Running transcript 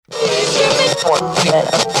You've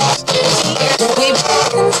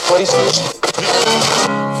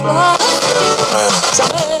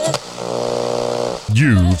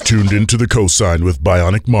tuned into The Cosign with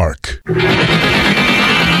Bionic Mark.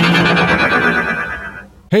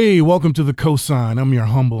 Hey, welcome to The Cosign. I'm your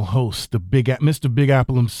humble host, Mr. Big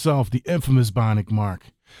Apple himself, the infamous Bionic Mark.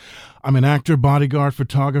 I'm an actor, bodyguard,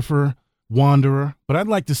 photographer, wanderer, but I'd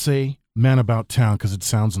like to say man about town because it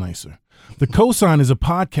sounds nicer. The Cosign is a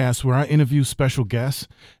podcast where I interview special guests.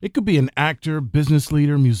 It could be an actor, business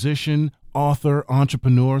leader, musician, author,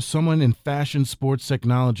 entrepreneur, someone in fashion, sports,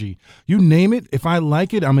 technology. You name it, if I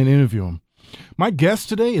like it, I'm going to interview him. My guest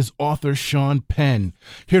today is author Shawn Penn,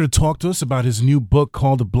 here to talk to us about his new book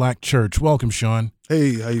called The Black Church. Welcome, Shawn.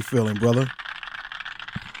 Hey, how you feeling, brother?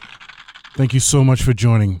 Thank you so much for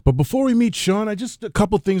joining. But before we meet Shawn, a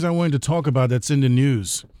couple things I wanted to talk about that's in the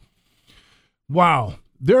news. Wow,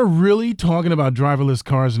 they're really talking about driverless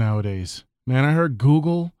cars nowadays. Man, I heard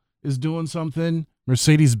Google is doing something.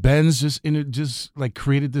 Mercedes-Benz just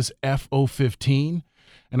created this F-015,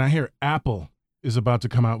 and I hear Apple is about to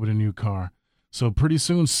come out with a new car. So pretty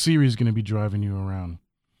soon, Siri's going to be driving you around.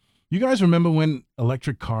 You guys remember when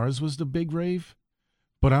electric cars was the big rave?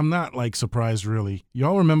 But I'm not, surprised, really.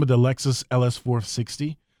 Y'all remember the Lexus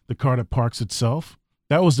LS460, the car that parks itself?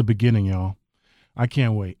 That was the beginning, y'all. I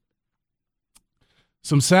can't wait.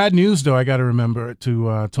 Some sad news, though, I got to remember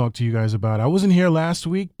to talk to you guys about. I wasn't here last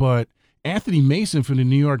week, but Anthony Mason from the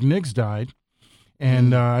New York Knicks died.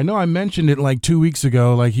 And I know I mentioned it 2 weeks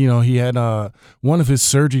ago. He had one of his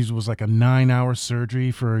surgeries was a 9-hour surgery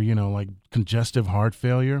for, congestive heart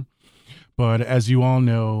failure. But as you all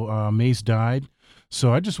know, Mace died.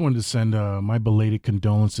 So I just wanted to send my belated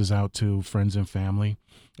condolences out to friends and family.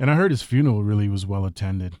 And I heard his funeral really was well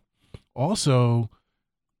attended. Also,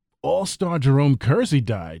 All-Star Jerome Kersey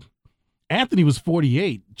died. Anthony was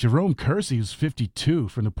 48. Jerome Kersey was 52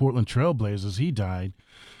 from the Portland Trail Blazers. He died.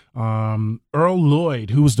 Earl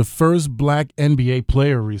Lloyd, who was the first black NBA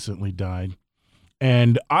player, recently died.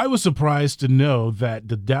 And I was surprised to know that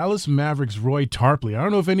the Dallas Mavericks' Roy Tarpley, I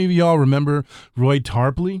don't know if any of y'all remember Roy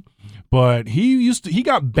Tarpley, but he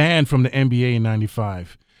got banned from the NBA in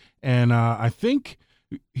 95. And I think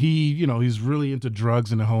he's really into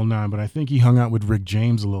drugs and the whole nine, but I think he hung out with Rick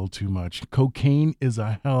James a little too much. Cocaine is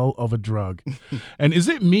a hell of a drug. And is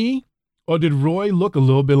it me, or did Roy look a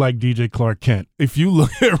little bit like DJ Clark Kent? If you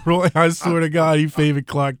look at Roy, I swear to God, he favored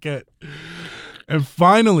Clark Kent. And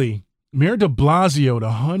finally, Mayor de Blasio, the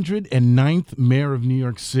 109th mayor of New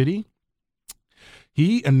York City,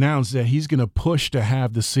 he announced that he's going to push to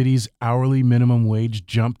have the city's hourly minimum wage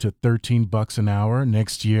jump to $13 an hour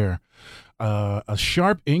next year. A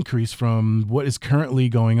sharp increase from what is currently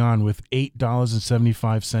going on with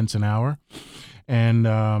 $8.75 an hour. And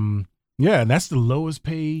that's the lowest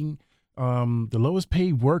paying. The lowest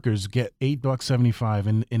paid workers get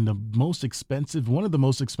 $8.75 in the most expensive, one of the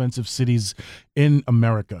most expensive cities in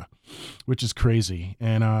America, which is crazy.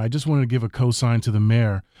 And I just wanted to give a cosign to the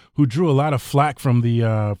mayor, who drew a lot of flack from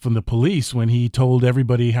the police when he told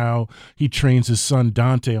everybody how he trains his son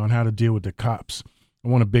Dante on how to deal with the cops. I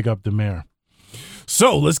want to big up the mayor.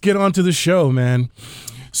 So let's get on to the show, man.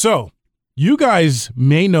 So you guys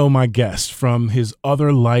may know my guest from his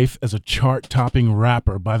other life as a chart-topping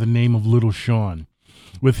rapper by the name of Little Shawn,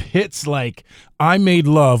 with hits like I Made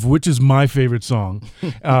Love, which is my favorite song,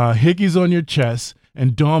 Hickeys on Your Chest,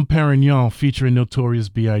 and Dom Perignon featuring Notorious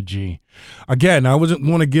B.I.G. Again, I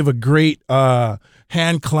want to give a great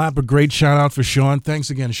hand clap, a great shout-out for Shawn. Thanks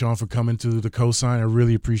again, Shawn, for coming to the Cosign. I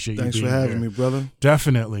really appreciate you being here. Thanks for having me, brother.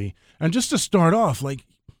 Definitely. And just to start off,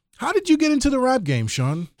 how did you get into the rap game,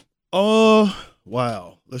 Shawn?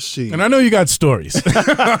 Wow. Let's see. And I know you got stories.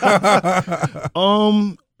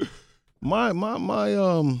 My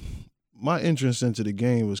entrance into the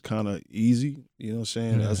game was kind of easy, you know what I'm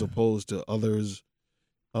saying, as opposed to others.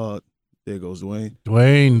 There goes Dwayne.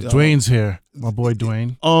 Dwayne's here. My boy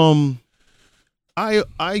Dwayne.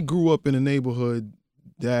 I grew up in a neighborhood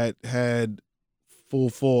that had Full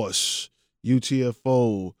Force,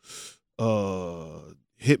 UTFO,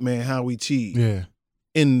 Hitman Howie T. Yeah.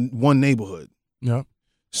 In one neighborhood. Yeah.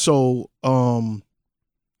 So Kengo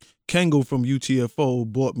from UTFO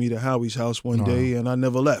brought me to Howie's house one day, and I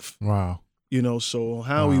never left. Wow. So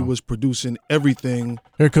Howie was producing everything.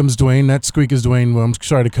 Here comes Dwayne. That squeak is Dwayne. Well, I'm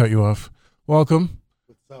sorry to cut you off. Welcome.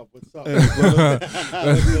 What's up? Hey, brother.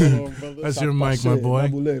 That's your mic, my boy.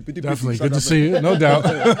 Definitely. Good to see you. No doubt.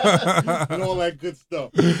 And all that good stuff.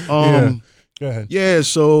 Yeah. Go ahead. Yeah,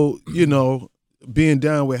 so, being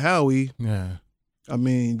down with Howie, yeah. I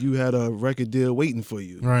mean, you had a record deal waiting for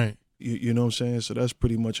you. Right. You know what I'm saying? So that's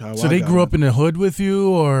pretty much how So they grew up in the hood with you,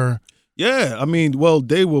 or? Yeah, I mean, well,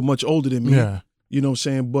 they were much older than me. Yeah. You know what I'm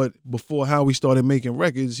saying? But before Howie started making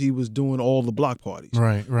records, he was doing all the block parties.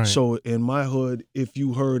 Right. So in my hood, if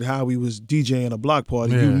you heard Howie was DJing a block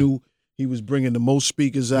party, Yeah. you knew he was bringing the most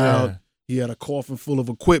speakers out. Yeah. He had a coffin full of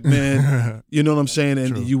equipment. You know what I'm saying?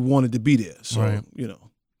 And True. you wanted to be there. So, Right. you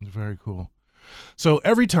know. Very cool. So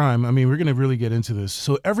every time, I mean, we're going to really get into this.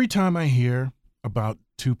 So every time I hear about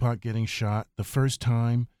Tupac getting shot, the first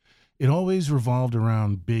time, it always revolved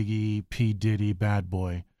around Biggie, P. Diddy, Bad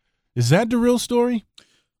Boy. Is that the real story?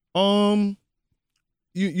 You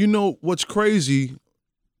know what's crazy?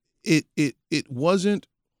 It wasn't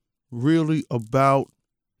really about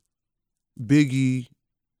Biggie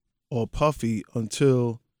or Puffy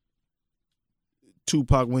until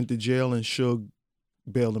Tupac went to jail and Suge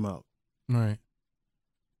bailed him out. Right.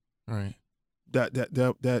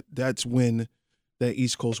 That's when that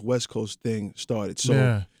East Coast West Coast thing started. So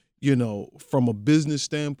yeah. you know, from a business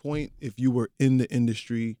standpoint, if you were in the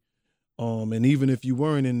industry, and even if you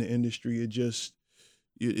weren't in the industry,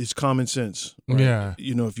 it's common sense. Right? Yeah.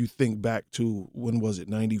 You know, if you think back to when was it,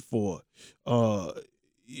 94?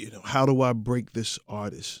 You know, how do I break this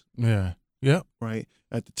artist? Yeah. Yep. Right.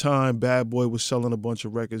 At the time, Bad Boy was selling a bunch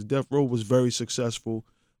of records. Death Row was very successful,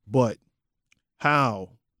 but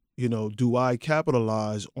how, you know, do I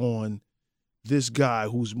capitalize on this guy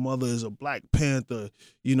whose mother is a Black Panther?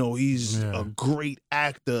 You know, he's a great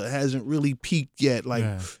actor, hasn't really peaked yet, like,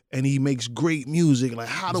 and he makes great music. Like,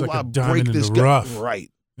 how do I break this guy? Rough.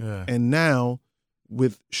 Right. Yeah. And now,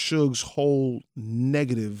 with Suge's whole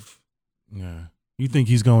negative, you think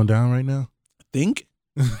he's going down right now? think.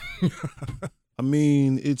 I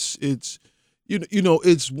mean, it's you know,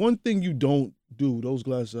 it's one thing you don't do. Those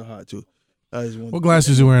glasses are hot too. That is one What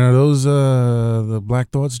glasses you wearing? Are those the Black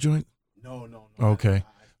Thoughts joint? No. Okay.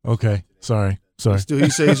 Sorry. Still, he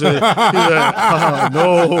says, no.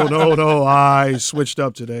 I switched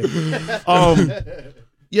up today.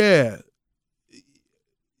 Yeah,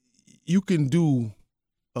 you can do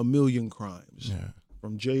a million crimes,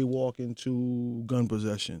 from jaywalking to gun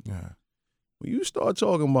possession. Yeah. When you start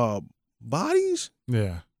talking about bodies,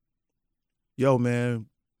 yo, man,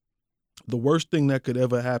 the worst thing that could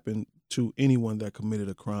ever happen to anyone that committed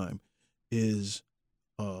a crime is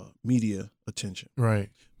media attention. Right.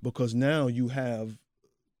 Because now you have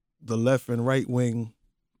the left and right wing.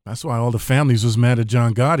 That's why all the families was mad at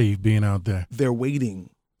John Gotti being out there. They're waiting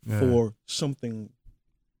for something.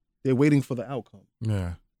 They're waiting for the outcome.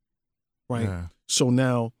 Yeah. Right? Yeah. So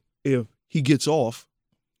now if he gets off,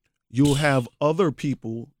 you'll have other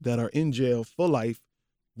people that are in jail for life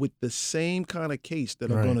with the same kind of case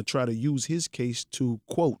that are going to try to use his case to,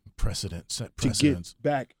 quote, set to precedents. get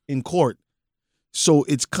back in court. So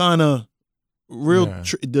it's kind of real.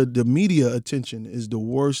 The media attention is the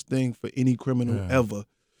worst thing for any criminal ever.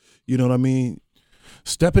 You know what I mean?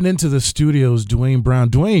 Stepping into the studios, Dwayne Brown.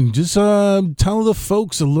 Dwayne, just tell the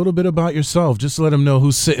folks a little bit about yourself. Just let them know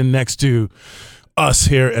who's sitting next to us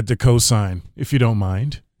here at the Cosign, if you don't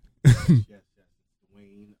mind. Yes,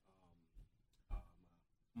 Dwayne.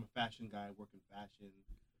 I'm a fashion guy, work in fashion,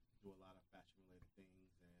 do a lot of fashion-related things,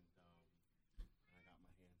 and I got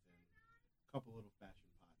my hands in a couple little fashion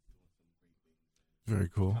pots doing some great things. Very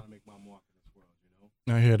cool. Trying to make my mark in this world, you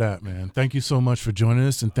know? I hear that, man. Thank you so much for joining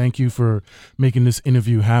us, and thank you for making this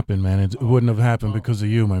interview happen, man. It wouldn't have happened because of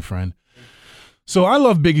you, my friend. So I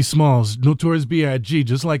love Biggie Smalls, Notorious B.I.G.,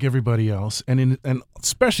 just like everybody else, and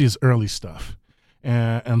especially his early stuff.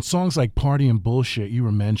 And songs like Party and Bullshit you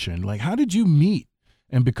were mentioned. Like, how did you meet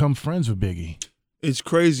and become friends with Biggie? It's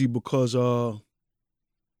crazy because,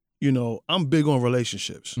 you know, I'm big on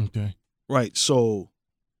relationships. Okay. Right. So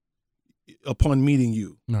upon meeting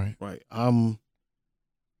you, right,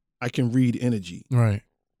 I can read energy. Right.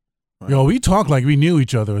 Yo, we talked like we knew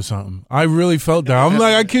each other or something. I really felt that. I'm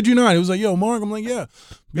like, I kid you not. It was like, yo, Mark. I'm like, yeah.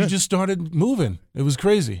 We just started moving. It was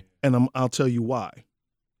crazy. And I'll tell you why.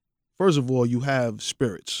 First of all, you have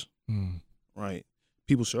spirits, right?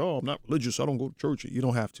 People say, oh, I'm not religious, I don't go to church. You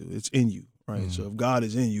don't have to. It's in you, right? So if God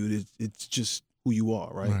is in you, it's just who you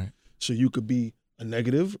are, right? So you could be a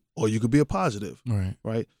negative or you could be a positive,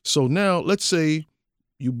 right? So now let's say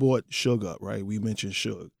you brought Suge up, right? We mentioned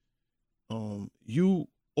Suge. You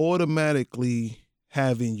automatically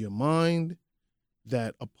have in your mind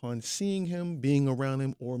that upon seeing him, being around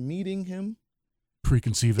him, or meeting him,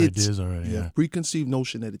 preconceived ideas already. Preconceived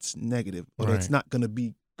notion that it's negative or that it's not going to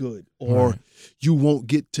be good or you won't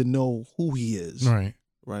get to know who he is. Right.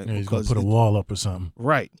 Yeah, he's going to put a wall up or something.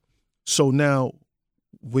 Right. So now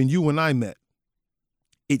when you and I met,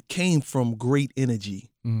 it came from great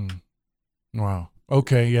energy. Wow.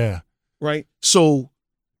 Okay, yeah. Right? So,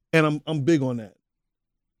 and I'm big on that.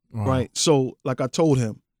 Wow. right? So like I told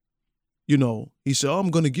him, you know, he said, "Oh, I'm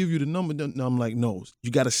going to give you the number." And I'm like, "No,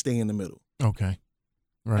 you got to stay in the middle." Okay.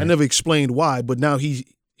 Right. I never explained why, but now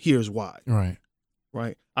here's why. Right.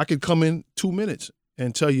 Right? I could come in 2 minutes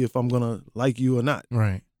and tell you if I'm going to like you or not.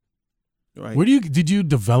 Right. Right? Where did you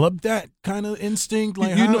develop that kind of instinct?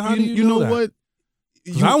 Like, how do you know that? what?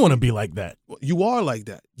 'Cause I want to be like that. You are like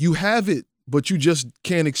that. You have it, but you just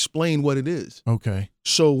can't explain what it is. Okay.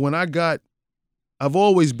 So when I've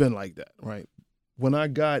always been like that, right? When I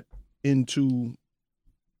got into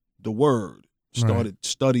the Word, started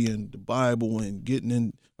studying the Bible and getting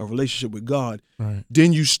in a relationship with God, Right.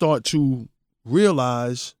 then you start to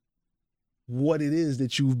realize what it is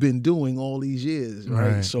that you've been doing all these years,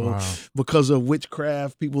 right? So because of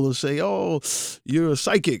witchcraft, people will say, "Oh, you're a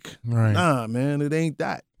psychic." Right. Nah, man, it ain't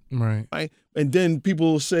that. Right. Right? And then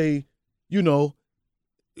people will say, you know,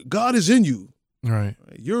 God is in you. Right.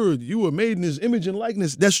 You were made in his image and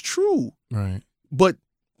likeness. That's true. Right. But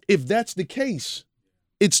if that's the case,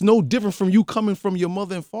 it's no different from you coming from your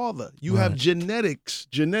mother and father. You have genetics.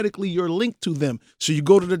 Genetically, you're linked to them. So you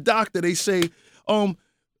go to the doctor, they say,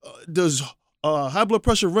 does high blood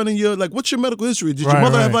pressure run in your, like, what's your medical history? Did your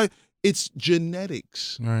mother have, like, it's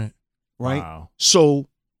genetics. Right. Right? Wow. So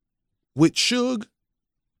with Suge,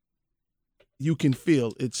 you can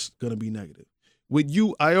feel it's going to be negative. With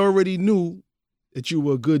you, I already knew that you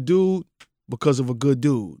were a good dude because of a good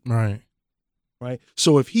dude. Right. Right?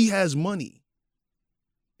 So if he has money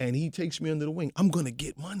and he takes me under the wing, I'm going to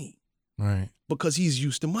get money. Right. Because he's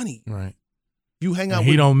used to money. Right. You hang out and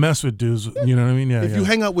he don't mess with dudes, you know what I mean? Yeah. If you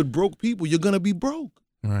hang out with broke people, you're going to be broke.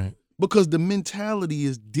 Right. Because the mentality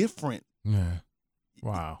is different. Yeah.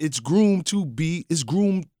 Wow. It's groomed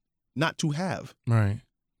not to have. Right.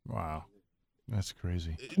 Wow. That's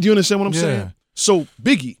crazy. Do you understand what I'm saying? So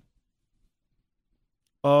Biggie,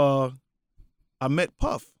 I met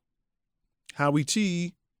Puff. Howie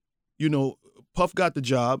T, you know, Puff got the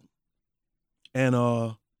job, and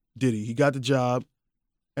Diddy, he got the job,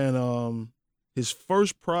 and his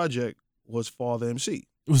first project was Father MC.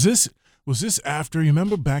 Was this after? You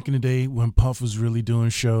remember back in the day when Puff was really doing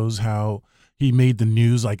shows? How he made the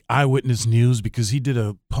news, like Eyewitness News, because he did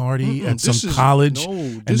a party at some college,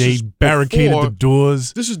 and they barricaded the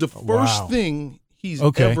doors. This is the first thing he's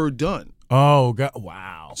ever done. Oh, God.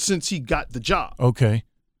 Wow. Since he got the job. Okay.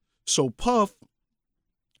 So Puff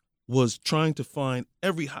was trying to find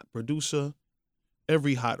every hot producer,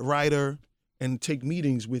 every hot writer, and take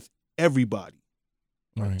meetings with everybody.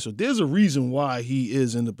 Right. So there's a reason why he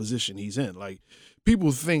is in the position he's in. Like,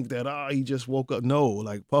 people think that he just woke up. No,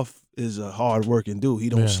 like, Puff is a hard-working dude. He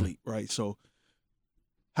don't sleep, right? So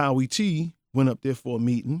Howie T went up there for a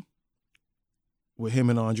meeting with him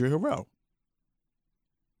and Andre Harrell,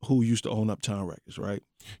 who used to own Uptown Records, right?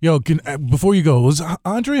 Yo, before you go, was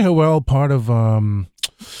Andre Harrell part of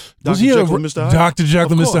Dr. Jekyll and Mr. Hyde? Dr.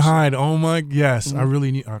 Jekyll and Mr. Hyde. Oh my, yes. Mm-hmm. I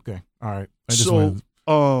really need. Okay, all right.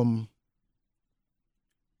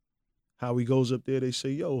 Howie goes up there. They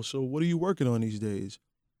say, "Yo, so what are you working on these days?"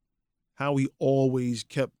 Howie always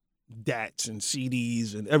kept DATs and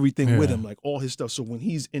CDs and everything with him, like all his stuff. So when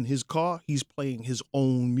he's in his car, he's playing his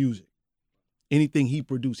own music. Anything he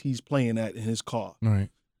produced, he's playing that in his car. Right.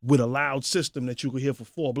 With a loud system that you could hear for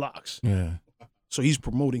 4 blocks. Yeah. So he's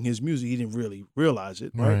promoting his music. He didn't really realize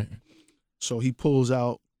it, right? So he pulls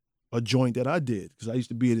out a joint that I did, because I used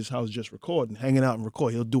to be at his house just recording, hanging out and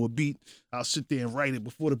record. He'll do a beat. I'll sit there and write it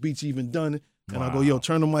before the beat's even done. And I'll go, "Yo,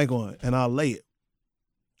 turn the mic on," and I'll lay it.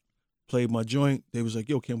 Played my joint. They was like,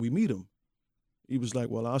 "Yo, can we meet him?" He was like,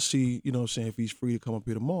 "Well, I'll see, you know what I'm saying, if he's free to come up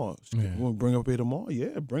here tomorrow." So, "You want to bring him up here tomorrow?"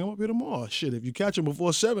 "Yeah, bring him up here tomorrow." "Shit, if you catch him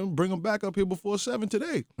before 7, bring him back up here before 7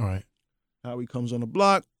 today." All right. Howie comes on the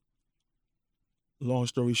block. Long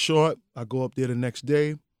story short, I go up there the next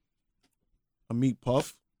day. I meet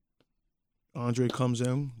Puff. Andre comes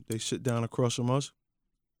in. They sit down across from us.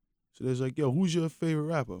 So they're like, "Yo, who's your favorite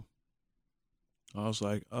rapper?" I was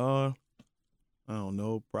like, I don't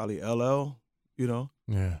know, probably LL, you know?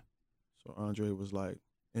 Yeah. So Andre was like,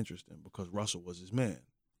 interesting, because Russell was his man.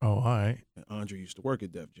 Oh, all right. And Andre used to work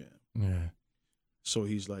at Def Jam. Yeah. So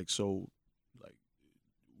he's like,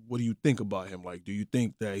 what do you think about him? Like, do you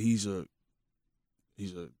think that he's a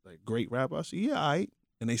like great rapper? I said, "Yeah, all right."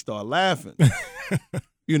 And they start laughing,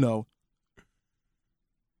 you know.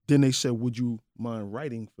 Then they said, "Would you mind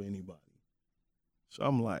writing for anybody?" So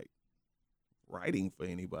I'm like, writing for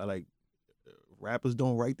anybody? Like, rappers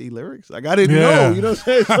don't write their lyrics? Like, I didn't know, you know what I'm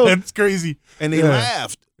saying? So, that's crazy. And they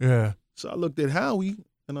laughed. Yeah. So I looked at Howie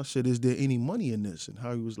and I said, "Is there any money in this?" And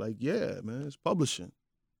Howie was like, "Yeah, man, it's publishing.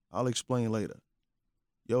 I'll explain later."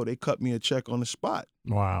 Yo, they cut me a check on the spot.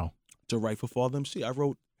 Wow. To write for Father MC. I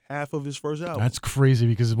wrote half of his first album. That's crazy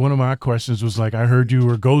because one of my questions was like, I heard you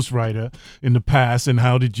were a ghostwriter in the past, and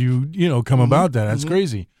how did you, come about that? That's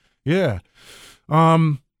crazy. Yeah.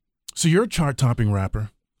 So you're a chart-topping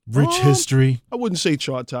rapper, rich history. I wouldn't say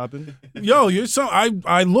chart topping. Yo, you're so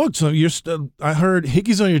I looked. So you're still. I heard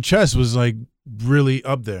Hickeys on Your Chest was like really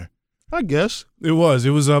up there. I guess It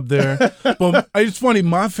was up there. But it's funny.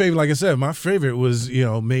 My favorite, like I said, my favorite was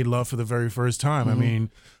Made Love for the Very First Time. I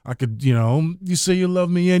mean, I could, you say you love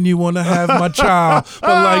me and you want to have my child, but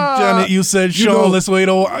like Janet, you said, Shawn, let's wait.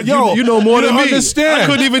 Yo, you know more than me. Understand? I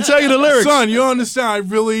couldn't even tell you the lyrics. Son, you understand? I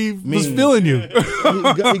really was feeling you. He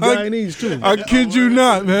Guyanese too. I kid you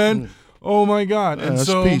not, man. Oh my God! Yeah, and that's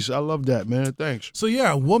so, peace. I love that, man. Thanks. So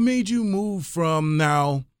yeah, what made you move from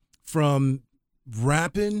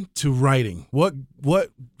rapping to writing? How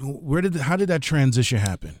did that transition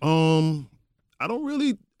happen?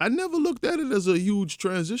 I never looked at it as a huge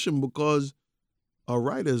transition because a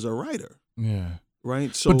writer is a writer. Yeah.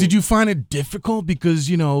 Right. So, but did you find it difficult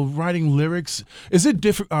because writing lyrics? Is it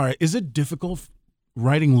different? All right. Is it difficult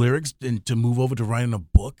writing lyrics than to move over to writing a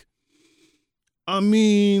book? I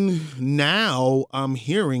mean, now I'm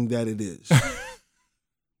hearing that it is.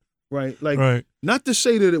 Right. Like, right. Not to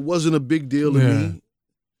say that it wasn't a big deal to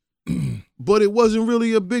me, but it wasn't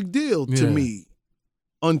really a big deal to me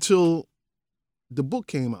until the book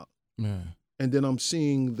came out. Yeah. And then I'm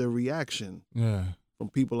seeing the reaction from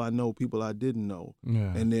people I know, people I didn't know.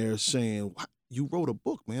 Yeah. And they're saying, "What? You wrote a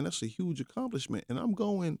book, man. That's a huge accomplishment." And I'm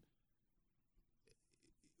going,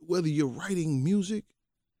 whether you're writing music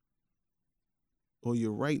or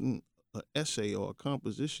you're writing an essay or a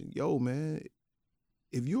composition, yo, man,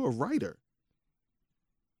 if you're a writer,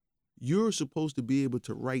 you're supposed to be able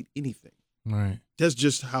to write anything. Right. That's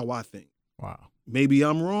just how I think. Wow. Maybe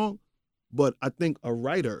I'm wrong, but I think a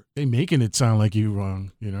writer. They making it sound like you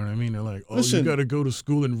wrong. You know what I mean? They're like, Listen, you got to go to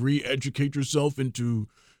school and re-educate yourself into,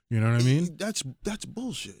 you know what I mean? That's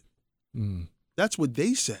bullshit. Mm. That's what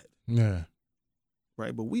they said. Yeah.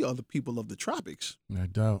 Right, but we are the people of the tropics. No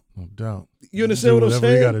doubt. You understand what I'm saying?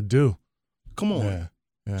 Whatever you got to do. Come on.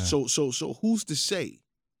 Yeah. So who's to say?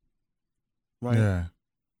 Right. Yeah.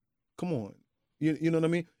 Come on. You know what I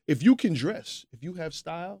mean? If you can dress, if you have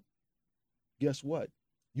style, guess what?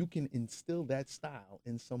 You can instill that style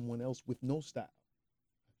in someone else with no style.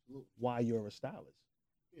 Why you're a stylist.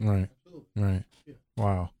 Right. Right. Yeah.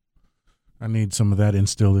 Wow. I need some of that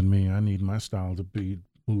instilled in me. I need my style to be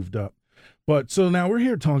moved up. But so now we're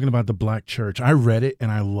here talking about the Black Church. I read it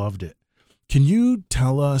and I loved it. Can you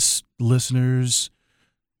tell us, listeners,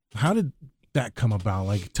 how did that come about?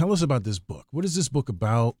 Like, tell us about this book. What is this book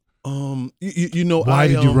about? Why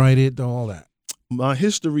did you write it? All that. My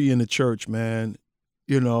history in the church, man,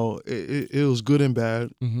 it was good and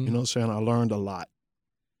bad. Mm-hmm. You know what I'm saying? I learned a lot.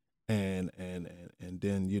 And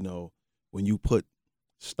then, when you put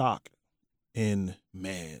stock in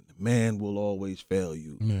man will always fail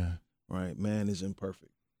you. Yeah. Right? Man is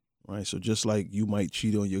imperfect. Right? So just like you might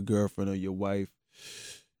cheat on your girlfriend or your wife,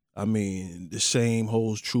 I mean, the same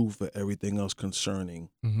holds true for everything else concerning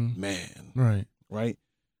man. Right. Right?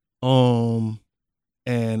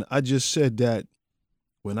 And I just said that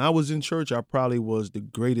when I was in church, I probably was the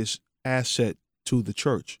greatest asset to the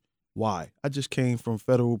church. Why? I just came from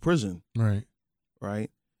federal prison. Right.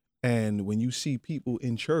 Right? And when you see people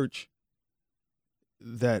in church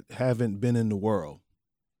that haven't been in the world,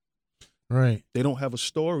 right, they don't have a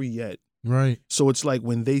story yet. Right. So it's like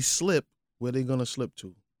when they slip, where are they going to slip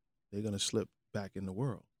to? They're going to slip back in the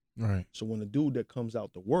world. Right. So when a dude that comes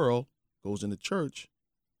out the world goes into church,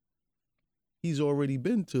 he's already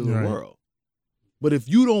been to the world. But if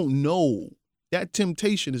you don't know, that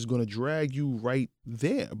temptation is going to drag you right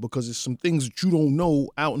there because it's some things that you don't know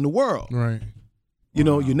out in the world. Right. You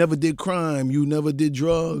know, you never did crime. You never did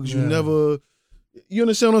drugs. You never, you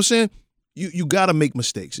understand what I'm saying? You got to make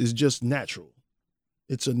mistakes. It's just natural.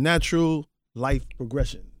 It's a natural life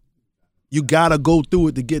progression. You got to go through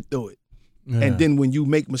it to get through it. Yeah. And then when you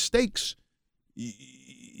make mistakes,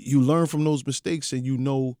 you learn from those mistakes and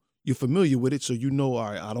you're familiar with it. So all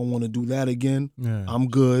right, I don't want to do that again. Yeah. I'm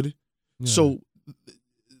good. Yeah. So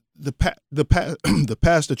the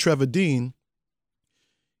pastor Trevor Dean,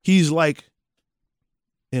 he's like,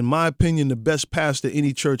 in my opinion, the best pastor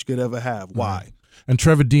any church could ever have. Why? And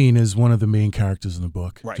Trevor Dean is one of the main characters in the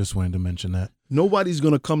book. Right. Just wanted to mention that. Nobody's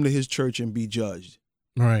going to come to his church and be judged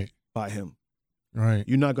by him. Right.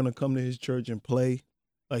 You're not going to come to his church and play.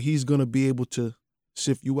 Like, he's going to be able to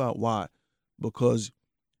sift you out. Why? Because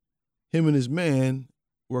him and his man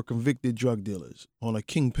were convicted drug dealers on a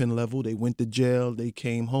kingpin level. They went to jail. They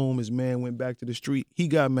came home. His man went back to the street. He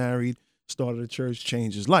got married, started a church,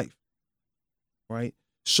 changed his life. Right?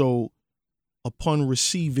 So upon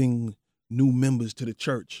receiving new members to the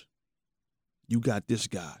church, you got this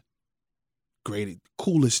guy,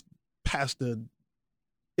 coolest pastor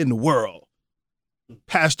in the world,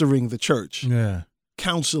 pastoring the church,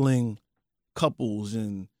 counseling couples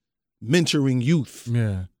and mentoring youth,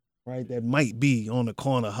 right, that might be on the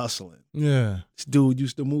corner hustling. This dude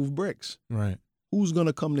used to move bricks. Right. Who's going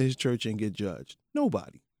to come to his church and get judged?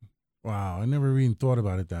 Nobody. Wow, I never even thought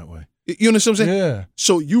about it that way. You understand what I'm saying? Yeah.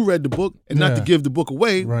 So you read the book, and not to give the book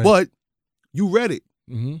away, but you read it.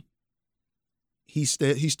 Mm-hmm. He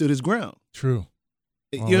stood his ground. True.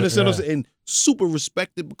 You understand what I'm saying? And super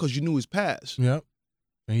respected because you knew his past. Yep.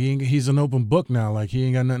 And he's an open book now. Like, he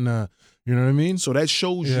ain't got nothing to, you know what I mean? So that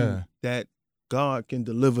shows you that God can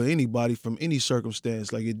deliver anybody from any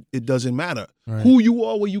circumstance. Like, it doesn't matter who you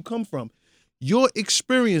are, where you come from. Your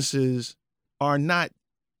experiences are not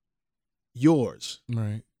yours.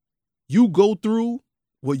 Right. You go through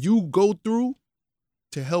what you go through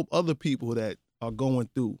to help other people that are going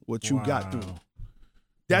through what you got through.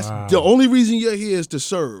 That's the only reason you're here, is to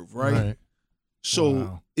serve, right?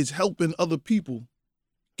 So it's helping other people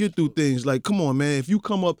get through things. Like, come on, man, if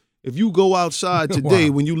you go outside today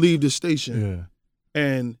when you leave the station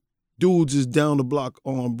and dudes is down the block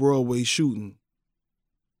on Broadway shooting,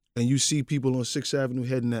 and you see people on 6th Avenue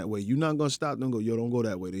heading that way, you're not going to stop them and go, yo, don't go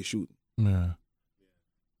that way, they shooting. Yeah.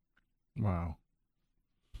 Wow.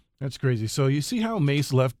 That's crazy. So you see how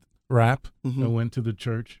Mace left rap and went to the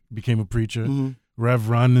church, became a preacher. Rev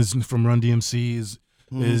Run is from Run DMC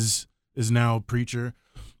is now a preacher.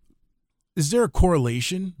 Is there a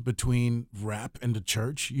correlation between rap and the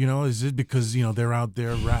church? You know, is it because, you know, they're out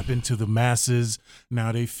there rapping to the masses,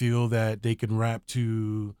 now they feel that they can rap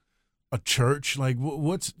to a church? Like,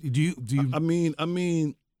 what's do you? I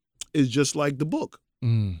mean, it's just like the book,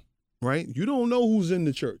 right? You don't know who's in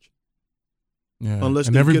the church,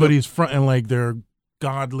 unless everybody's fronting like they're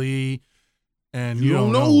godly, and you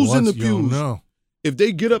don't know who's in the pews. You don't know. If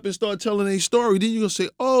they get up and start telling a story, then you're gonna say,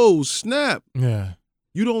 "Oh, snap!" Yeah,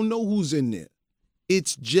 you don't know who's in there.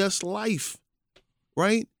 It's just life,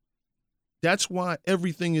 right? That's why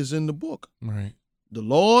everything is in the book, right? The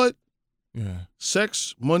Lord. Yeah.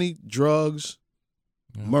 Sex, money, drugs,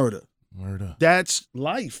 murder. That's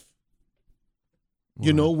life. Right.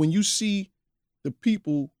 You know, when you see the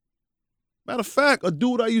people, matter of fact, a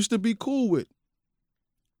dude I used to be cool with,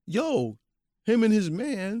 him and his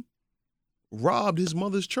man robbed his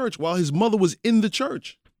mother's church while his mother was in the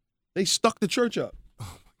church. They stuck the church up.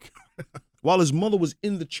 Oh my God. While his mother was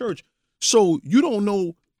in the church. So you don't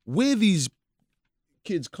know where these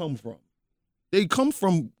kids come from. They come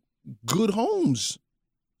from good homes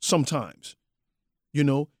sometimes. You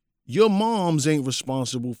know, your moms ain't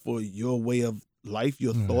responsible for your way of life,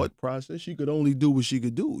 your thought process. She could only do what she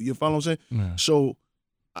could do. You follow what I'm saying? So,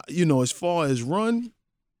 you know, as far as Run,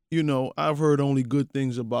 you know, I've heard only good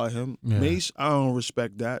things about him. Mace, I don't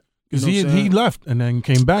respect that. Because he left and then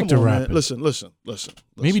came back to rapping. Listen.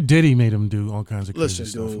 Maybe Diddy made him do all kinds of crazy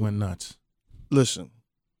stuff. Dude, went nuts. Listen,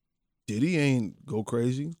 Diddy ain't go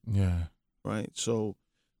crazy. Yeah. Right? So,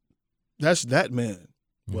 that's that man.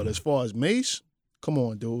 But as far as Mace, come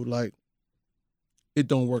on, dude. Like, it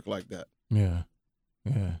don't work like that. Yeah.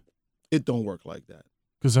 It don't work like that.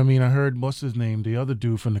 Because, I mean, I heard, what's his name? The other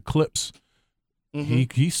dude from the Clips.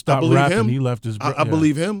 He stopped rapping. Him. He left his. I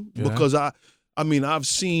believe him because I mean, I've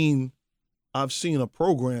seen a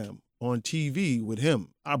program on TV with him.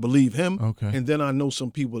 I believe him. Okay. And then I know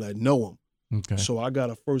some people that know him. Okay. So I got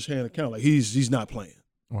a firsthand account. Like, he's not playing.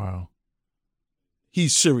 Wow.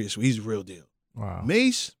 He's serious. He's a real deal. Wow.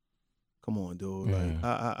 Mace, come on, dude. Yeah.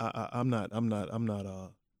 Like, I'm not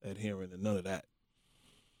adhering to none of that.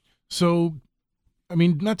 So, I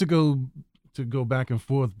mean, not to go back and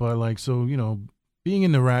forth, but like, so, you know, being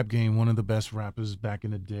in the rap game, one of the best rappers back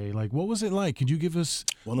in the day, like, what was it like? Could you give us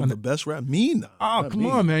one of the best rap? Me, nah. Oh, come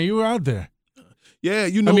on, man, you were out there. Yeah,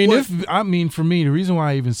 you know. I mean, for me, the reason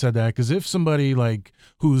why I even said that, because if somebody like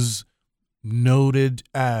who's noted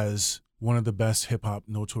as one of the best hip hop,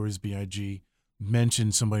 Notorious B.I.G.,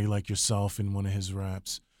 mentioned somebody like yourself in one of his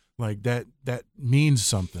raps, like that means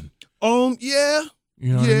something. Yeah.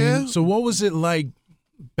 You know what I mean? So what was it like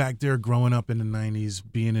back there growing up in the 90s,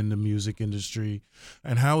 being in the music industry,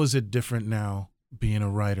 and how is it different now being a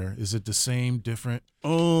writer? Is it the same, different?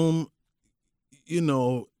 You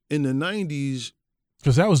know, in the 90s,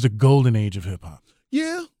 because that was the golden age of hip hop.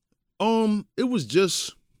 Yeah. It was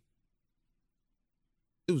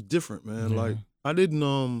different, man. Yeah. Like, I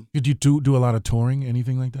didn't Did you do a lot of touring,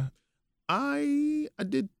 anything like that? I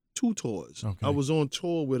did 2 tours. Okay. I was on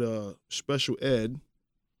tour with Special Ed,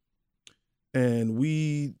 and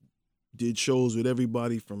we did shows with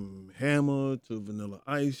everybody from Hammer to Vanilla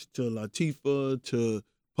Ice to Latifah to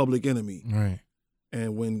Public Enemy. Right.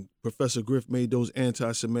 And when Professor Griff made those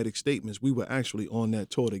anti-Semitic statements, we were actually on that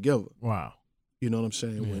tour together. Wow. You know what I'm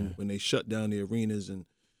saying? Yeah. When they shut down the arenas and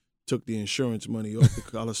took the insurance money off the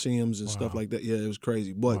Coliseums and stuff like that. Yeah, it was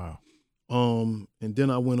crazy. But and then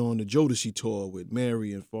I went on the Jodeci tour with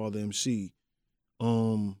Mary and Father MC.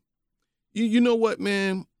 You know what,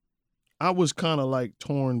 man? I was kind of like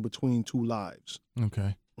torn between two lives.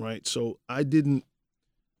 Okay. Right? So I didn't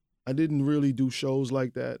really do shows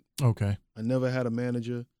like that. Okay. I never had a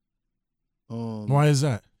manager. Why is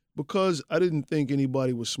that? Because I didn't think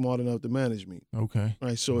anybody was smart enough to manage me. Okay.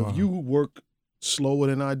 Right? So if you work slower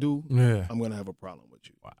than I do, I'm going to have a problem with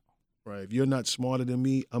you. Wow. Right? If you're not smarter than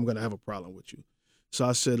me, I'm going to have a problem with you. So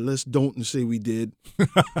I said, let's don't and say we did.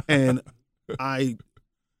 And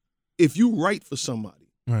if you write for somebody.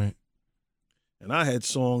 Right. And I had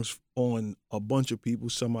songs on a bunch of people,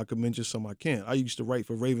 some I could mention, some I can't. I used to write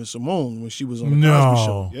for Raven Simone when she was on the Cosby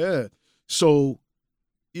Show. Yeah. So,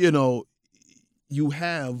 you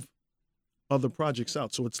have other projects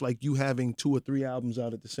out. So it's like you having 2 or 3 albums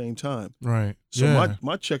out at the same time. Right. So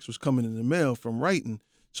my checks was coming in the mail from writing.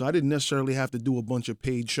 So I didn't necessarily have to do a bunch of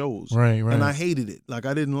paid shows. Right. And I hated it. Like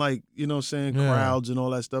I didn't like, crowds and all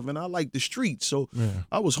that stuff. And I liked the street. So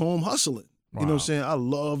I was home hustling. Wow. You know what I'm saying? I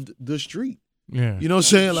loved the street. Yeah. You know what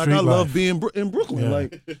I'm saying? Like Street I love life. being in Brooklyn. Yeah.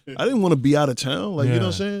 Like I didn't want to be out of town. Like, you know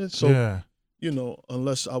what I'm saying? So, yeah.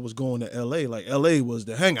 Unless I was going to LA, like LA was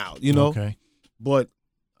the hangout, you know? Okay. But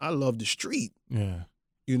I love the street. Yeah.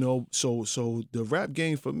 So the rap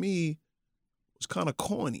game for me was kind of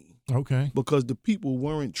corny. Okay. Because the people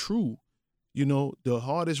weren't true. The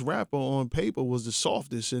hardest rapper on paper was the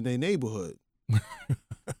softest in their neighborhood.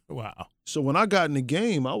 Wow. So when I got in the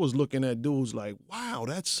game, I was looking at dudes like, wow,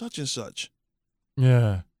 that's such and such.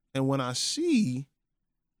 Yeah. And when I see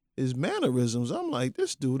his mannerisms, I'm like,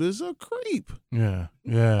 this dude is a creep. Yeah.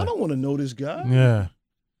 Yeah. I don't want to know this guy. Yeah.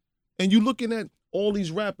 And you looking at all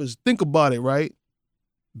these rappers, think about it, right?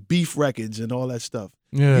 Beef records and all that stuff.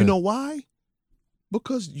 Yeah. You know why?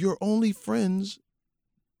 Because you're only friends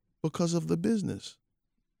because of the business.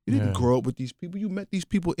 You didn't grow up with these people. You met these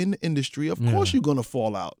people in the industry. Of course you're going to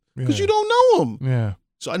fall out because you don't know them. Yeah.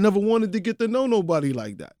 So I never wanted to get to know nobody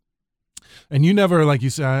like that. And you never, like you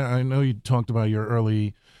said, I know you talked about your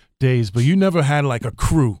early days, but you never had like a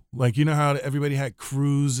crew. Like, you know how everybody had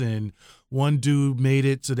crews and one dude made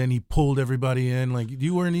it, so then he pulled everybody in. Like,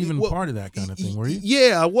 you weren't even part of that kind of thing, were you?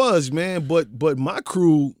 Yeah, I was, man. But my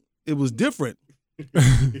crew, it was different.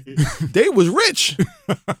 They was rich.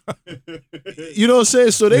 You know what I'm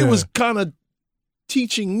saying? So they was kind of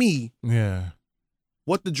teaching me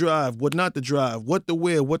what to drive, what not to drive, what to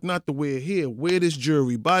wear, what not to wear. Here, wear this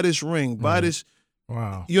jewelry, buy this ring, buy this.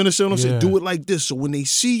 Wow. You understand what I'm saying? Do it like this. So when they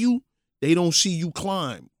see you, they don't see you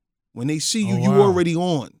climb. When they see you, you already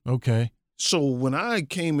on. Okay. So when I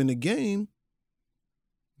came in the game,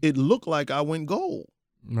 it looked like I went gold.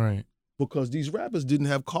 Right. Because these rappers didn't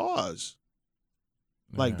have cars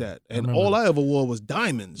like that. And I all I ever wore was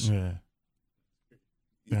diamonds. Yeah.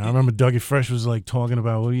 Yeah, I remember Dougie Fresh was like talking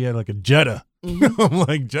about, well, he had like a Jetta. Mm-hmm. I'm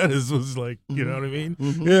like, Jettas was like, you know what I mean?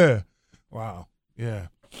 Mm-hmm. Yeah. Wow. Yeah.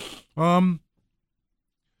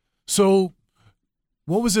 So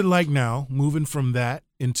what was it like now, moving from that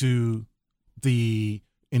into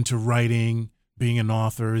writing, being an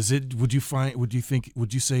author? Is it, would you say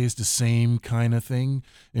it's the same kind of thing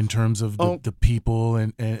in terms of the people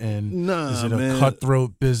and nah, is it a man.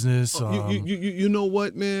 cutthroat business? You know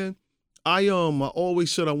what, man? I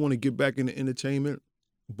always said I want to get back into entertainment,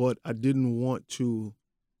 but I didn't want to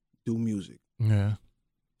do music. Yeah.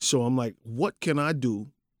 So I'm like, what can I do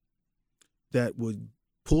that would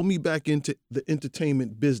pull me back into the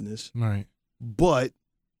entertainment business, right, but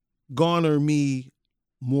garner me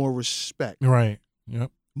more respect, right,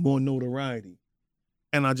 yep, more notoriety?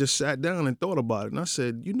 And I just sat down and thought about it, and I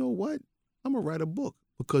said, you know what? I'm gonna write a book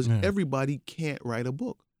because everybody can't write a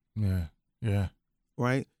book. Yeah, yeah,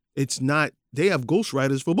 right. It's not, they have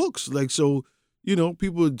ghostwriters for books. Like, so,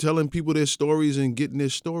 people are telling people their stories and getting their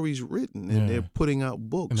stories written and they're putting out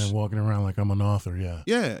books. And then walking around like I'm an author, yeah.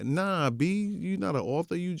 Yeah, nah, B, you're not an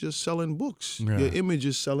author, you just selling books. Yeah. Your image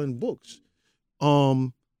is selling books.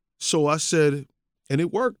 So I said, and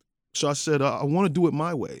it worked. So I said, I want to do it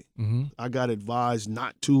my way. Mm-hmm. I got advised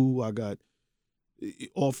not to. I got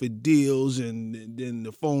offered deals and then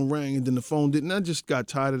the phone rang and then the phone didn't. I just got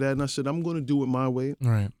tired of that and I said, I'm going to do it my way.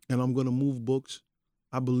 Right. And I'm going to move books.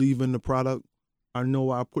 I believe in the product.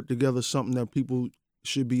 I put together something that people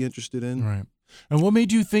should be interested in. Right. And what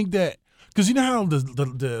made you think that, Because you know how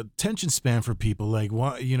the attention span for people, like,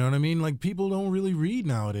 what, you know what I mean? Like, people don't really read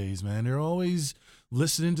nowadays, man. They're always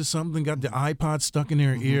listening to something, got the iPod stuck in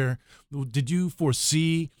their ear. Did you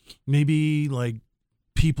foresee maybe like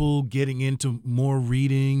people getting into more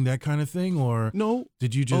reading, that kind of thing, or No.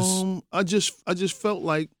 did you just? I just felt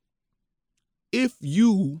like if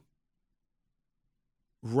you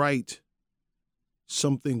write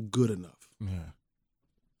something good enough, Yeah.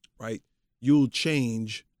 right, you'll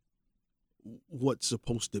change what's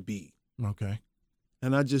supposed to be. Okay.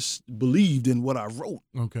 And I just believed in what I wrote.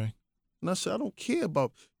 Okay. And I said, I don't care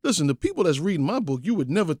about, listen, the people that's reading my book, you would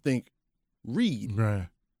never think read. Right.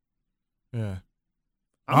 Yeah.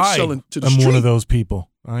 I'm selling to the I'm street. one of those people.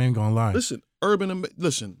 I ain't gonna lie. Listen,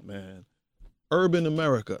 listen, man, urban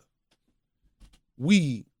America,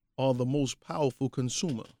 we are the most powerful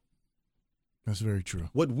consumer. That's very true.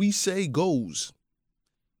 What we say goes.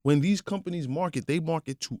 When these companies market, they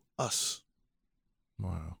market to us.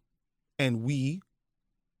 Wow. And we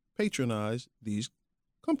patronize these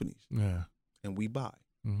companies. Yeah. And we buy.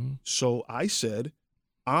 Mm-hmm. So I said,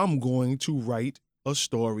 I'm going to write a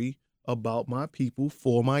story about my people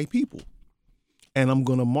for my people. And I'm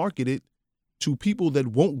going to market it to people that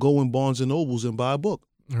won't go in Barnes and Nobles and buy a book.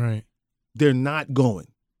 Right. They're not going.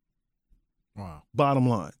 Wow. Bottom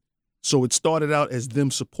line. So it started out as them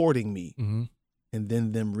supporting me Mm-hmm. and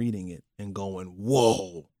then them reading it and going,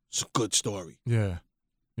 whoa, it's a good story. Yeah.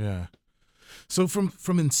 Yeah. So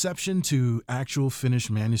from inception to actual finished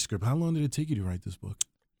manuscript, how long did it take you to write this book?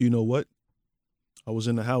 You know what? I was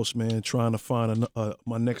in the house, man, trying to find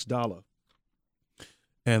my next dollar.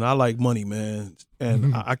 And I like money, man.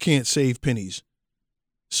 And I can't save pennies.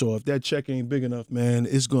 So if that check ain't big enough, man,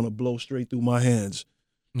 it's going to blow straight through my hands.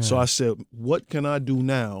 Yeah. So I said, what can I do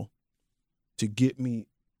now to get me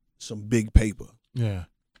some big paper? Yeah.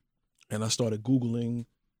 And I started Googling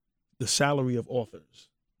the salary of authors,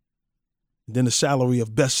 then the salary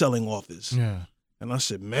of best-selling authors. Yeah. And I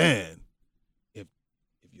said, man, if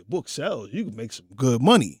your book sells, you can make some good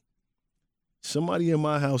money. Somebody in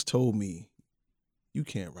my house told me, you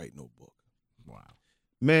can't write no book. Wow.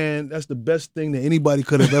 Man, that's the best thing that anybody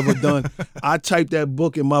could have ever done. I typed that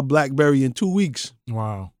book in my BlackBerry in 2 weeks.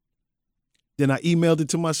 Wow. Then I emailed it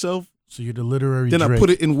to myself. So you're the literary Then Drake. I put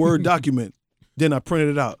it in Word document. Then I printed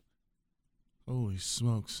it out. Holy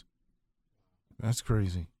smokes. That's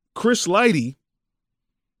crazy. Chris Lighty,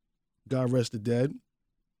 God rest the dead.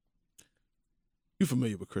 You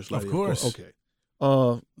familiar with Chris Lighty? Of course. Okay.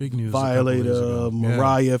 Big news. a couple days Violator, ago.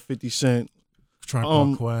 Mariah, 50 Cent. Tribe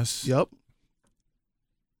Called Quest. Yep.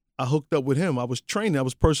 I hooked up with him. I was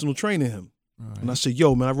personal training him. Right. And I said,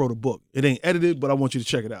 yo, man, I wrote a book. It ain't edited, but I want you to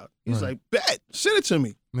check it out. He's Right. like, bet, send it to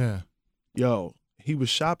me. Yeah. Yo, he was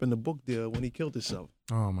shopping the book deal when he killed himself.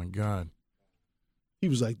 Oh my God. He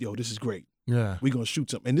was like, yo, this is great. Yeah. We're going to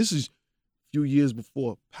shoot something. And this is a few years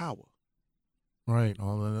before Power. Right.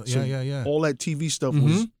 All of that. So yeah. all that TV stuff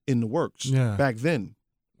was in the works Yeah. back then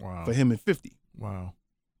Wow. for him and 50. Wow.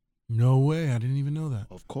 No way. I didn't even know that.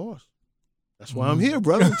 Of course. That's why I'm here,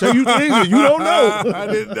 brother. I'm tell you things that you don't know. I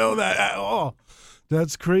didn't know that at all.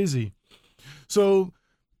 That's crazy. So,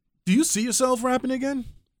 do you see yourself rapping again?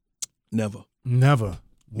 Never. Never.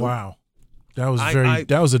 Wow. That was I-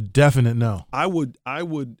 that was a definite no. I would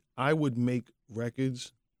make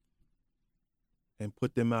records and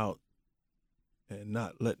put them out and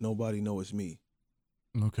not let nobody know it's me,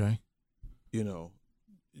 Okay. you know,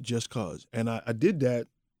 just cause. And I did that.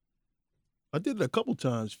 I did it a couple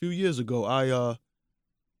times. A few years ago, I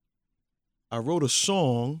wrote a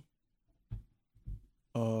song,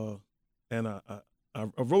 and I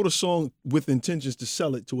wrote a song with intentions to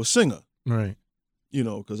sell it to a singer. Right. You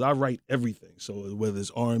know, because I write everything. So whether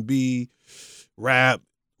it's R&B, rap,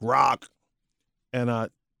 rock, and I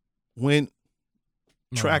went,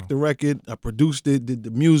 tracked the record, I produced it, did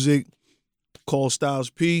the music, called Styles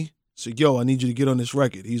P, said, yo, I need you to get on this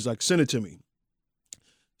record. He's like, send it to me.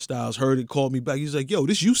 Styles heard it, called me back. He's like, yo,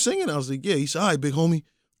 this you singing? I was like, yeah. He said, all right, big homie.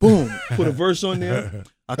 Boom. Put a verse on there.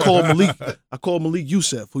 I called Malik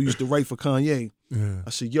Youssef, who used to write for Kanye. Yeah. I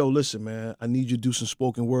said, yo, listen, man, I need you to do some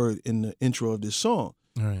spoken word in the intro of this song.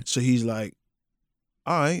 All right. So he's like,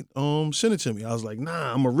 all right, send it to me. I was like,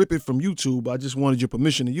 nah, I'm going to rip it from YouTube. I just wanted your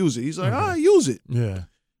permission to use it. He's like, all right, use it. Yeah.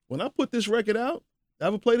 When I put this record out, I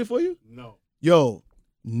ever played it for you? No. Yo,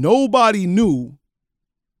 nobody knew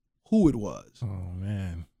who it was. Oh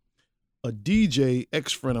man. A DJ,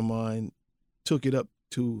 ex-friend of mine, took it up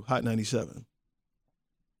to Hot 97.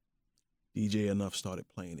 DJ Enough started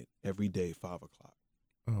playing it every day, 5 o'clock.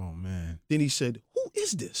 Oh man. Then he said, who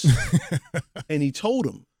is this? And he told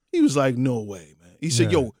him. He was like, no way, man. He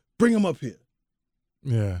said, Yeah. yo, bring him up here.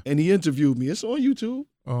 Yeah. And he interviewed me. It's on YouTube.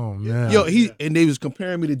 Oh man. Yo, and they was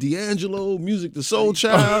comparing me to D'Angelo, Music to Soul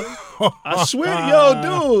Child. I swear, yo,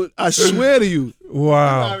 dude, I swear to you.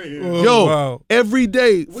 Wow. Yo, wow. every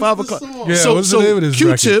day, What's 5 the o'clock. song? Yeah, so what's the name of this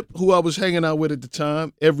Q-Tip, who I was hanging out with at the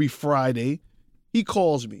time, every Friday, he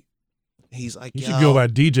calls me. He's like, You yo. should go by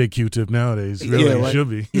DJ Q-Tip nowadays. Really, Yeah, you right. should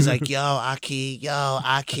be. He's like, yo, Aki, yo,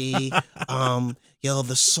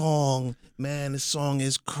 the song, man, the song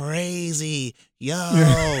is crazy. Yo,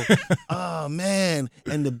 oh, man.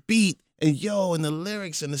 And the beat, and yo, and the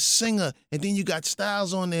lyrics, and the singer. And then you got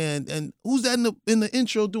Styles on there. And who's that in the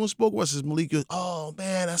intro doing spoken word? It's Malik. Oh,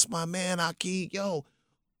 man, that's my man, Aki. Yo,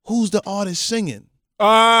 who's the artist singing?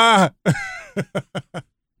 Ah.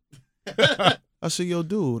 I said, yo,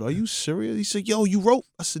 dude, are you serious? He said, yo, you wrote.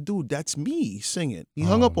 I said, dude, that's me singing. He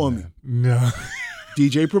hung up on me. No.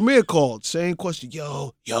 DJ Premier called, same question.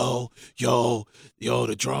 Yo,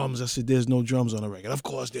 the drums. I said, there's no drums on the record. Of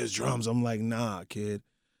course there's drums. I'm like, nah, kid.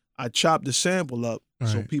 I chopped the sample up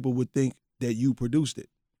so Right. people would think that you produced it.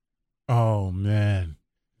 Oh man.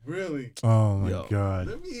 Really? Oh my Yo. God.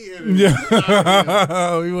 Let me hear it.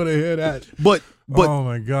 Yeah. We want to hear that. But oh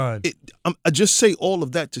my God. I just say all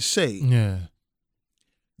of that to say, Yeah.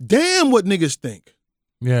 damn what niggas think.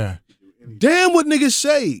 Yeah. Damn what niggas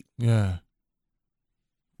say. Yeah.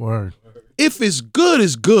 Word. If it's good,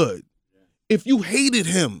 it's good. If you hated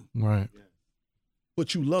him, Right.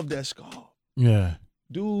 but you love that scar, Yeah.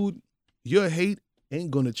 dude, your hate ain't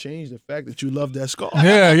gonna change the fact that you love that scar.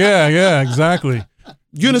 Yeah. Exactly.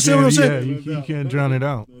 You understand what I'm saying? Yeah, you can't drown it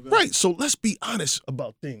out. Right. So let's be honest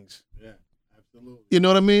about things. Yeah, absolutely. You know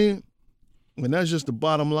what I mean? And that's just the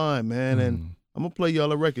bottom line, man. Mm. And I'm gonna play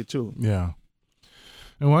y'all a record too. Yeah.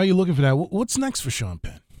 And while you're looking for that, what's next for Sean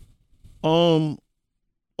Penn?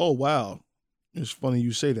 Oh wow. It's funny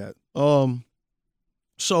you say that.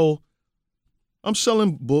 So I'm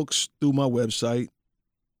selling books through my website.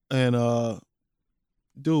 And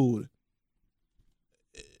dude,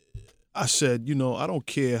 I said, I don't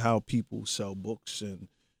care how people sell books, and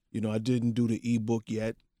I didn't do the ebook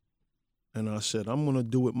yet. And I said, I'm gonna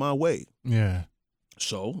do it my way. Yeah.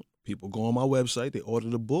 So people go on my website, they order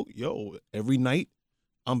the book. Yo, every night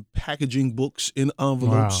I'm packaging books in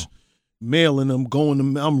envelopes, mailing them,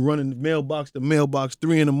 I'm running the mailbox to mailbox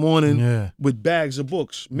 3 a.m. Yeah. with bags of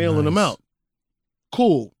books, mailing them Nice. out.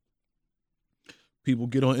 Cool. People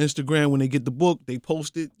get on Instagram when they get the book, they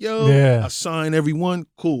post it. Yo, Yeah. I sign everyone.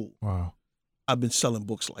 Cool. Wow. I've been selling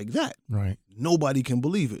books like that. Right. Nobody can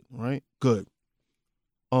believe it, right? Good.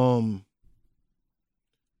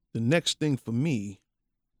 The next thing for me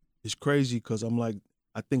is crazy because I'm like,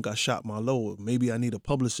 I think I shot my load. Maybe I need a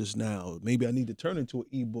publicist now. Maybe I need to turn into an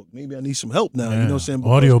ebook. Maybe I need some help now. You know what I'm saying?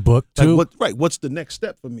 Because, Audiobook too. what's the next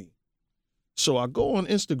step for me? So I go on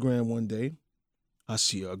Instagram one day. I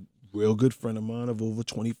see a real good friend of mine of over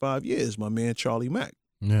 25 years, my man Charlie Mack.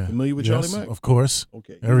 Yeah. Familiar with Yes, Charlie Mack? Of course.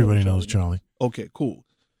 Okay. Everybody knows Charlie. Okay, cool.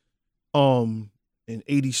 In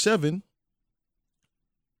 87,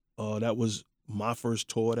 that was my first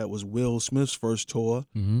tour. That was Will Smith's first tour.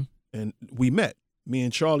 Mm-hmm. And we met. Me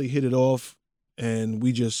and Charlie hit it off, and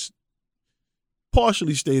we just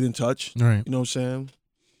partially stayed in touch. Right. You know what I'm saying?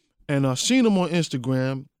 And I seen him on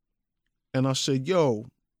Instagram, and I said, yo,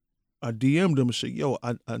 I DM'd him and said, yo,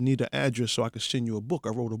 I need an address so I can send you a book. I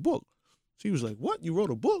wrote a book. So he was like, what? You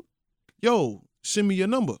wrote a book? Yo, send me your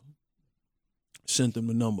number. Sent him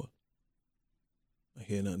the number. I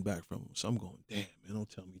hear nothing back from him. So I'm going, damn, man, don't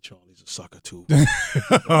tell me Charlie's a sucker too.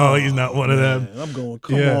 Oh, he's not one of them. Man, I'm going,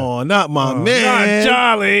 come Yeah. on, not my Oh, man. Not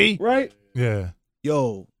Charlie. Right? Yeah.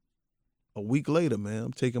 Yo, a week later, man,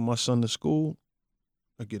 I'm taking my son to school.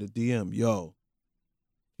 I get a DM. Yo,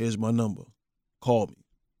 here's my number. Call me.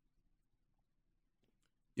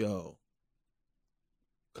 Yo,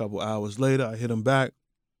 a couple hours later, I hit him back.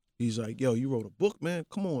 He's like, yo, you wrote a book, man.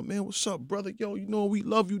 Come on, man. What's up, brother? Yo, we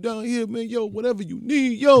love you down here, man. Yo, whatever you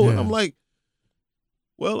need, yo. And Yeah. I'm like,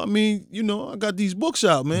 well, I mean, I got these books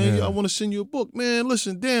out, man. Yeah. I want to send you a book. Man,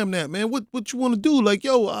 listen, damn that, man. What you want to do? Like,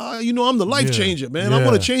 yo, I'm the life Yeah. changer, man. I Yeah.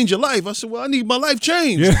 want to change your life. I said, well, I need my life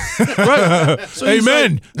changed. Yeah. Right? So he's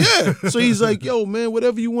Amen. like, yeah. So he's like, yo, man,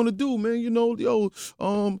 whatever you want to do, man.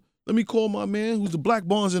 Let me call my man who's the Black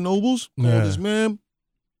Barnes and Nobles. Call Yeah. this man.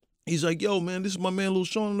 He's like, yo, man, this is my man, Lil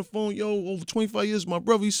Shawn, on the phone. Yo, over 25 years, my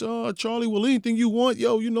brother. He said, Charlie, well, anything you want.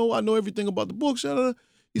 Yo, I know everything about the books.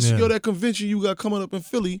 He said, Yeah. yo, that convention you got coming up in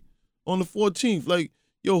Philly on the 14th. Like,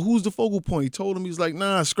 yo, who's the focal point? He told him, he's like,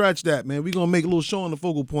 nah, scratch that, man. We going to make Lil Shawn the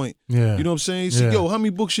focal point. Yeah. You know what I'm saying? He said, Yeah. yo, how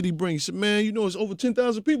many books should he bring? He said, man, it's over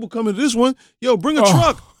 10,000 people coming to this one. Yo, bring a Oh.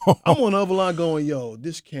 truck. I'm on the other line going, yo,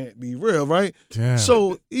 this can't be real, right? Damn.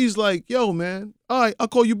 So he's like, yo, man, all right, I'll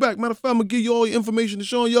call you back. Matter of fact, I'm going to give you all your information to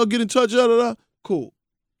Shawn. Y'all get in touch, Cool.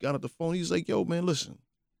 Got off the phone. He's like, yo, man, listen.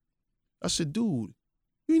 I said, dude,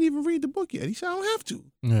 you ain't even read the book yet. He said, I don't have to.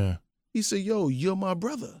 Yeah. He said, yo, you're my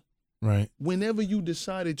brother. Right. Whenever you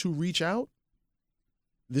decided to reach out,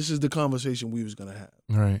 this is the conversation we was going to have.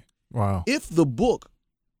 Right. Wow. If the book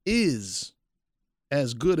is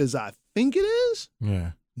as good as I think it is,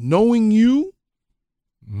 Yeah. knowing you,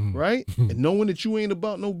 Mm. right, and knowing that you ain't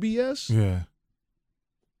about no BS, Yeah.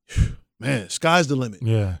 man, sky's the limit.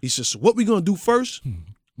 Yeah. He says, so what we going to do first,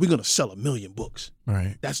 we're going to sell 1 million books.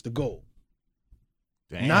 Right. That's the goal.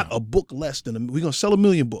 Damn. Not a book less than we're going to sell 1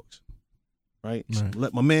 million books, right? So Right.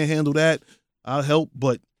 let my man handle that. I'll help,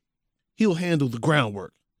 but he'll handle the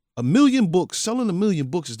groundwork. 1 million books, selling 1 million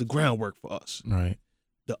books is the groundwork for us. Right.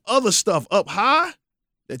 The other stuff up high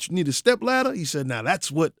that you need a step ladder, he said, now that's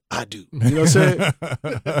what I do. You know what I'm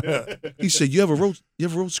saying? He said, you ever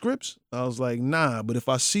wrote scripts? I was like, nah, but if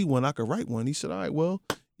I see one, I could write one. He said, all right, well,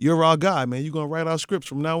 you're our guy, man. You're going to write our scripts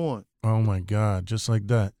from now on. Oh my God. Just like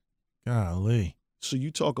that. Golly. So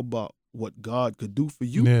you talk about what God could do for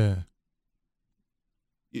you. Yeah.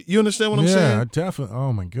 You understand what I'm yeah, saying? I definitely.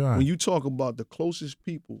 Oh my God. When you talk about the closest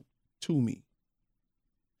people to me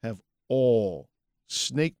have all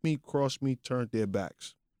snaked me, crossed me, turned their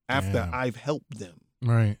backs after Damn. I've helped them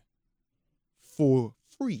Right. for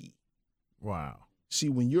free. Wow. See,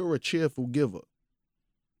 when you're a cheerful giver,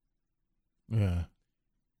 Yeah.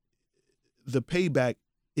 the payback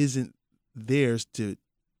isn't theirs to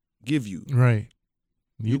give you. Right.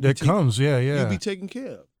 You'll be That taken- comes. Yeah. Yeah. You'll be taken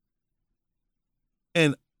care of.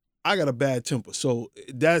 And I got a bad temper, so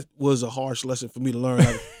that was a harsh lesson for me to learn.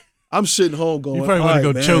 I'm sitting home going, you probably all want to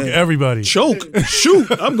right, go man. choke everybody. Choke, shoot.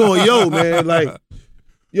 I'm going, yo, man, like,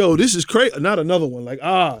 yo, this is crazy. Not another one. Like,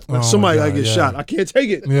 Oh, somebody my gotta God, get yeah. shot. I can't take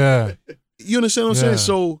it. Yeah. You understand what I'm Yeah. saying?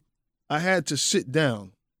 So I had to sit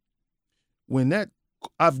down.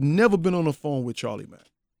 I've never been on the phone with Charlie Mack.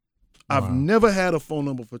 I've Wow. never had a phone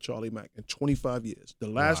number for Charlie Mack in 25 years. The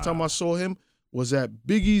last time I saw him was at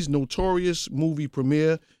Biggie's Notorious movie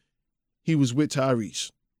premiere. He was with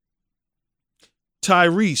Tyrese.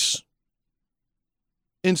 Tyrese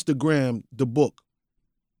Instagrammed the book.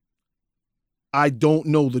 I don't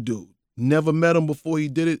know the dude. Never met him before he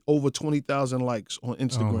did it. Over 20,000 likes on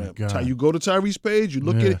Instagram. God. You go to Tyrese page, you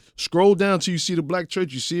look at Yeah. it, scroll down till you see the black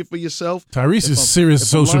church, you see it for yourself. Tyrese If is I'm- serious if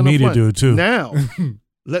I'm social lying up media front. dude too. Now,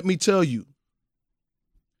 let me tell you,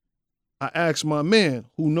 I asked my man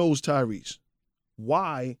who knows Tyrese,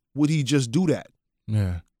 why would he just do that?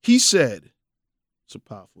 Yeah. He said, it's a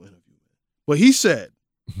powerful interview, man. But he said,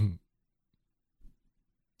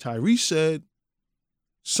 Tyrese said,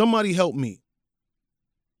 somebody help me.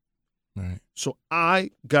 Right. So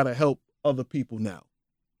I got to help other people now.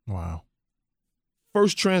 Wow.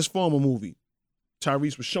 First Transformer movie,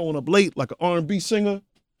 Tyrese was showing up late like an R&B singer.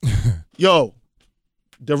 Yo,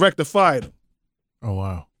 director fired him. Oh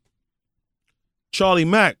wow. Charlie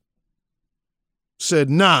Mack said,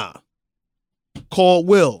 nah. Called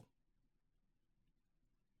Will.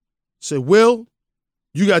 Said, Will,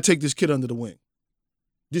 you got to take this kid under the wing.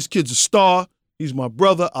 This kid's a star. He's my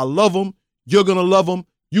brother. I love him. You're going to love him.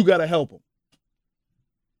 You got to help him.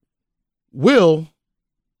 Will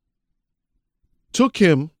took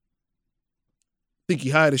him, think he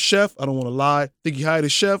hired a chef. I don't want to lie. Think he hired a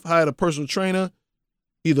chef, hired a personal trainer,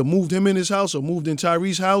 either moved him in his house or moved in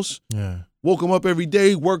Tyrese's house. Yeah. Woke him up every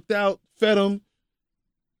day, worked out, fed him,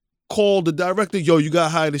 called the director, yo, you got to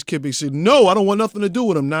hire this kid back. He said, no, I don't want nothing to do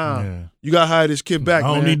with him. Nah, Yeah. you got to hire this kid back, I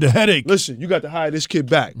don't man. need the headache. Listen, you got to hire this kid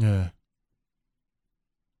back. Yeah.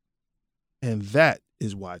 And that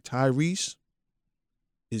is why Tyrese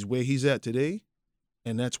is where he's at today.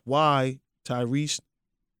 And that's why Tyrese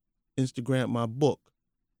Instagrammed my book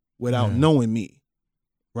without Yeah. knowing me,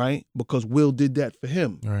 right? Because Will did that for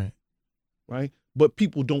him, Right. right? But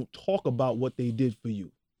people don't talk about what they did for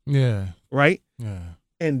you, Yeah. right? Yeah.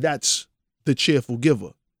 And that's the cheerful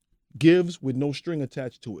giver. Gives with no string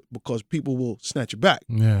attached to it because people will snatch it back.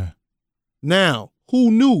 Yeah. Now, who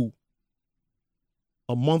knew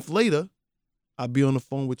a month later I'd be on the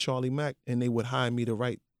phone with Charlie Mack and they would hire me to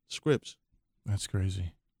write scripts. That's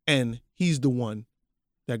crazy. And he's the one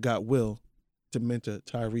that got Will to mentor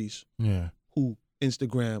Tyrese, Yeah. who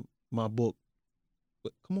Instagrammed my book.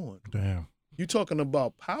 But come on. Damn. You talking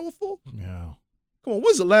about powerful? Yeah. Come on,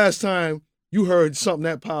 when's the last time you heard something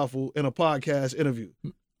that powerful in a podcast interview?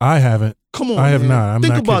 I haven't. Come on, I have man. not. I'm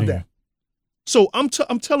Think not about kidding that. So I'm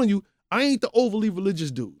telling you, I ain't the overly religious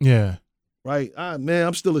dude, you. Yeah. right?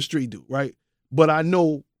 I'm still a street dude, right? But I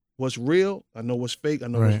know what's real. I know what's fake. I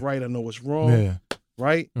know what's right. I know what's wrong. Yeah.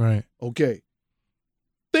 Right? Right. Okay.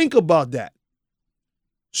 Think about that.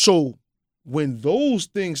 So when those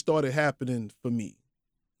things started happening for me,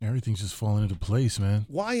 everything's just falling into place, man.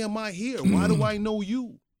 why am I here? Why do I know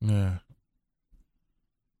you? Yeah.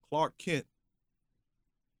 Clark Kent,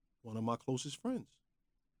 one of my closest friends.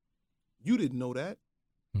 You didn't know that.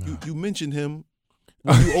 No. You mentioned him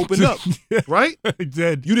when you opened up, right? I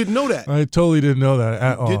did. You didn't know that. I totally didn't know that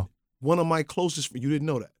at all. One of my closest friends. You didn't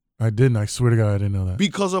know that. I didn't. I swear to God, I didn't know that.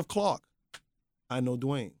 Because of Clark, I know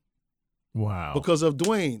Dwayne. Wow. Because of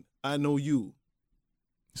Dwayne, I know you.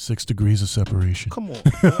 6 degrees of separation. Come on,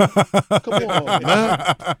 man. Come on,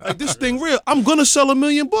 man. Like, this thing real. I'm gonna sell 1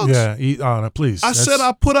 million books. Yeah, please.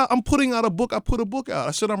 I'm putting out a book. I put a book out.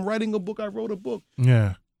 I said I'm writing a book. I wrote a book.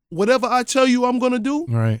 Yeah. Whatever I tell you I'm gonna do,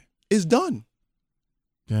 right, is done.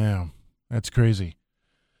 Damn, that's crazy.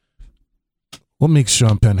 What makes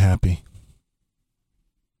Sean Penn happy?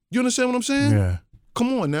 You understand what I'm saying? Yeah.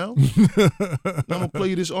 Come on now. I'm gonna play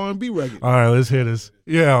you this R&B record. All right, let's hear this.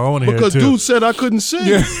 Yeah, I want to hear it too. Because dude said I couldn't sing.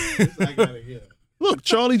 Yeah. I gotta hear. Look,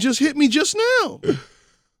 Charlie just hit me just now.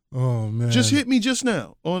 Oh man. Just hit me just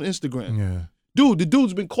now on Instagram. Yeah. Dude, the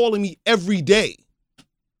dude's been calling me every day.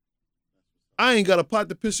 I ain't got a pot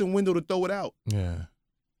to piss in window to throw it out. Yeah.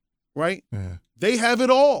 Right? Yeah. They have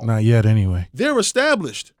it all. Not yet, anyway. They're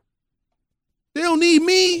established. They don't need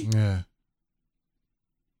me. Yeah.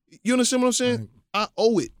 You understand what I'm saying? I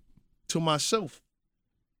owe it to myself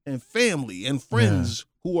and family and friends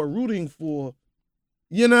who are rooting for,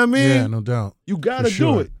 you know what I mean? Yeah, no doubt. You got to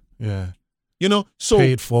do it. Yeah. You know? So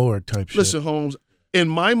paid forward type shit. Listen, Holmes, in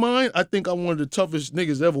my mind, I think I'm one of the toughest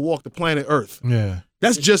niggas that ever walked the planet Earth. Yeah.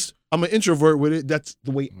 That's just, I'm an introvert with it. That's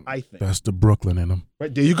the way I think. That's the Brooklyn in him.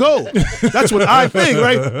 Right, there you go. That's what I think,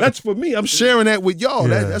 right? That's for me. I'm sharing that with y'all.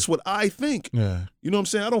 Yeah. That's what I think. Yeah. You know what I'm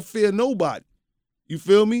saying? I don't fear nobody. You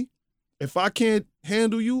feel me? If I can't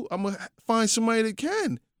handle you, I'm going to find somebody that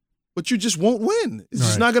can. But you just won't win. It's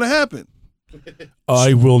just not going to happen.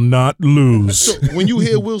 I will not lose. So when you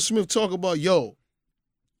hear Will Smith talk about, yo,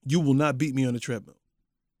 you will not beat me on the treadmill.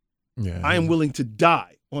 Yeah. I am willing to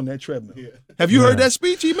die on that treadmill. Yeah. Have you heard that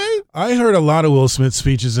speech he made? I heard a lot of Will Smith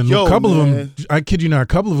speeches, and a couple of them, I kid you not, a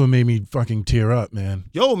couple of them made me fucking tear up, man.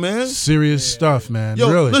 Yo, man. Serious stuff, man.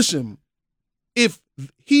 Yo, really. Listen, if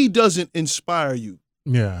he doesn't inspire you.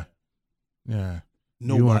 Yeah. Yeah.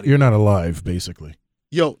 Nobody. You're not alive, basically.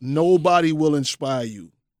 Yo, nobody will inspire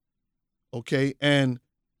you. Okay? And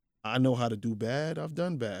I know how to do bad. I've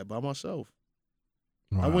done bad by myself.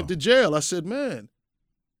 Wow. I went to jail. I said, man,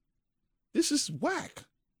 this is whack.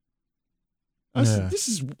 I said, this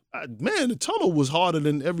is, man, the tunnel was harder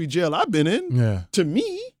than every jail I've been in. Yeah. To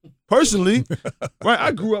me, personally. Right?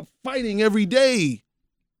 I grew up fighting every day.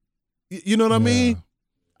 You know what I mean?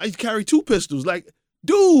 I carry 2 pistols. Like,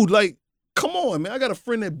 dude, like, come on, man. I got a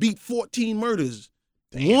friend that beat 14 murders.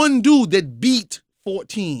 Damn. One dude that beat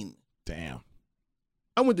 14. Damn.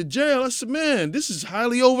 I went to jail. I said, man, this is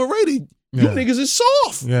highly overrated. You niggas is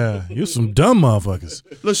soft. Yeah. You some dumb motherfuckers.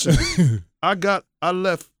 Listen, I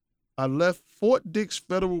left Fort Dix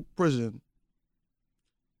Federal Prison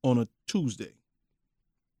on a Tuesday.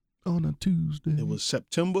 On a Tuesday. It was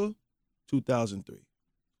September 2003.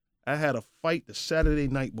 I had a fight the Saturday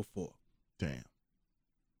night before. Damn.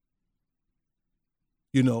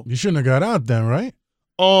 You know. You shouldn't have got out then, right?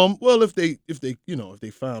 Well, if they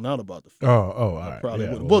found out about the fight. All right. Probably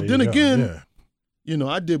wouldn't. Well, then again, you know,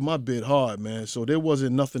 I did my bit hard, man. So there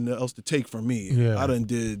wasn't nothing else to take from me. Yeah. I done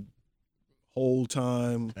did whole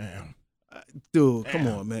time. Damn. Dude, come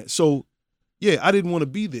on, man. So, yeah, I didn't want to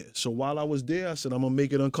be there. So while I was there, I said, I'm going to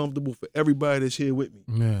make it uncomfortable for everybody that's here with me.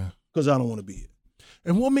 Yeah. Because I don't want to be here.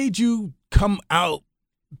 And what made you come out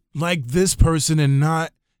like this person and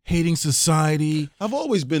not hating society? I've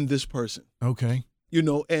always been this person. Okay. You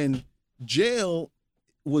know, and jail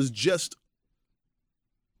was just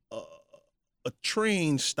a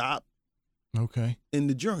train stop. Okay. In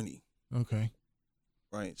the journey. Okay.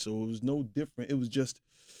 Right. So it was no different. It was just,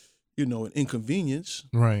 you know, an inconvenience.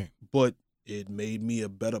 Right. But it made me a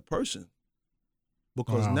better person.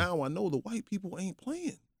 Because now I know the white people ain't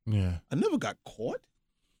playing. Yeah. I never got caught.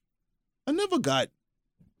 I never got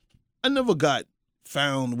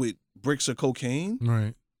found with bricks of cocaine.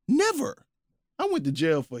 Right. Never. I went to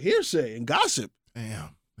jail for hearsay and gossip.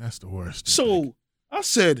 Damn, that's the worst. So I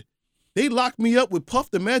said, they locked me up with Puff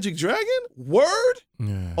the Magic Dragon? Word?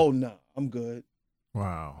 Yeah. Oh, nah, I'm good.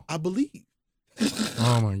 Wow. I believe.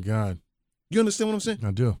 Oh, my God. You understand what I'm saying? I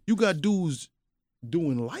do. You got dudes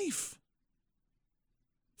doing life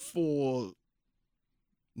for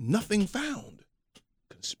nothing found.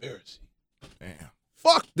 Conspiracy. Damn.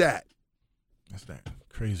 Fuck that. That's that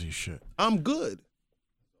crazy shit. I'm good.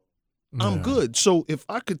 Yeah. I'm good. So if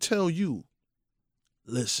I could tell you,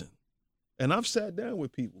 listen, and I've sat down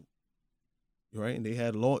with people, right, and they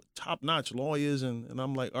had top-notch lawyers, and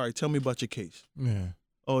I'm like, all right, tell me about your case. Yeah.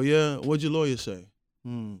 Oh, yeah? What'd your lawyer say?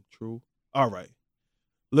 True. All right.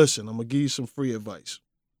 Listen, I'm going to give you some free advice.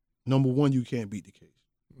 Number one, you can't beat the case.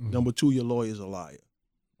 Number two, your lawyer's a liar.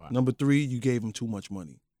 Wow. Number three, you gave him too much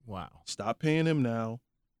money. Wow. Stop paying him now.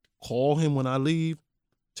 Call him when I leave.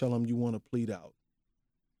 Tell him you want to plead out.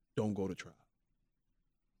 Don't go to trial.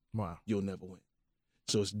 Wow. You'll never win.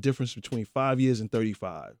 So it's the difference between 5 years and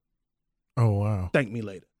 35. Oh, wow. Thank me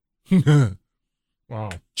later. Wow.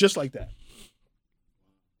 Just like that.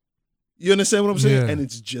 You understand what I'm saying? Yeah. And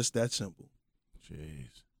it's just that simple. Jeez.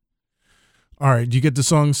 All right. Do you get the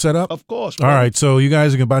song set up? Of course. All right. So you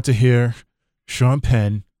guys are about to hear Shawn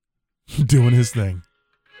Penn doing his thing.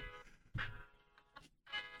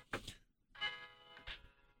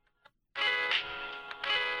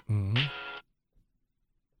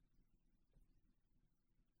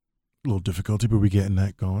 A little difficulty, but we're getting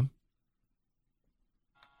that going.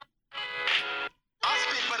 I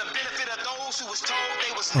spit for the benefit of those who was told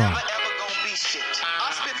they was never ever gonna be shit.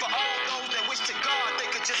 I spit for all those that wish to God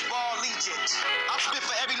they could just ball legit. I spit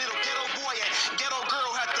for every little ghetto boy and ghetto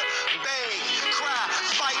girl had to beg, cry,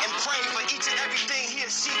 fight, and pray for each and everything he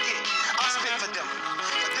or she get. I spit for them.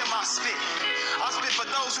 For them I spit. I spit for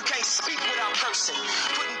those who can't speak without cursing,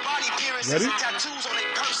 putting body piercings and tattoos on their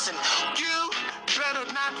person. You better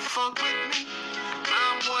not fuck with me.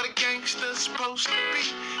 I'm what a gangster's supposed to be.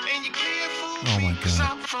 And you can't fool me, 'cause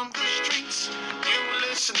I'm from the streets. You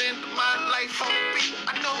listening to my life on beat.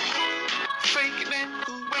 I know who faking and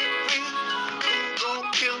who ain't real. Who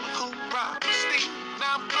gon' kill, who rob, steal.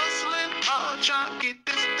 Now I'm hustling hard, trying to get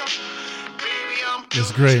this dope. Baby, I'm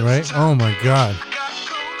It's great, right? Oh my God. I got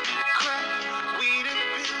coke, crack, weed, and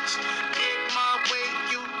pills. Get my way,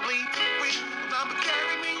 you bleed for real. I'ma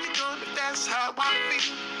carry me, you gun, if that's how I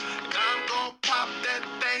feel. And I'm gon' pop that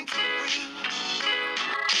thing for real.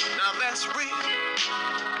 Now that's real.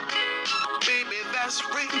 Baby, that's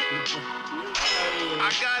real. I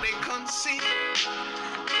got it concealed.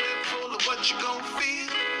 Clip full of what you gon' feel.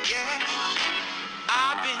 Yeah.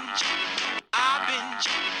 I've been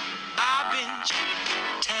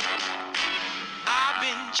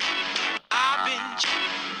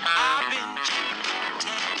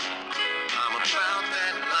I'm about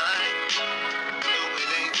that life. No, it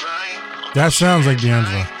ain't right. That sounds like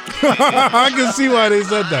D'Angelo. I can see why they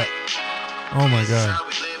said that. Oh my God. How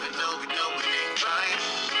we living, no, we know it ain't right.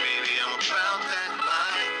 Baby, I'm about that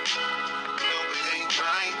life. No, it ain't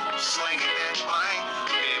right. Slanging that white.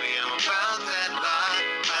 Baby, I'm about that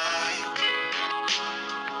life.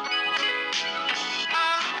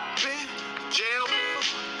 I've been jail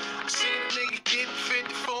before. I seen a nigga get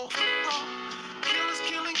 54 for wrong. Killers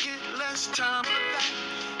killing, get less time for that.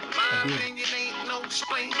 In my opinion, ain't no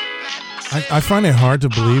explaining that. I find it hard to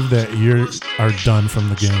believe that you are done from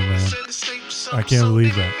the game, man. I can't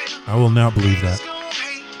believe that. I will not believe that.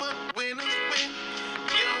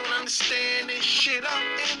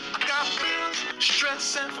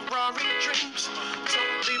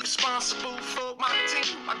 Responsible for my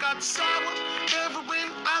team. I got sour,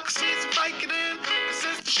 heroin, oxys, Vicodin. This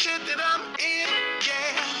is the shit that I'm in.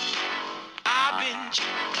 Yeah. I've been.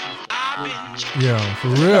 Yo, for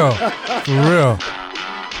real. For real.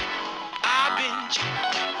 I've been.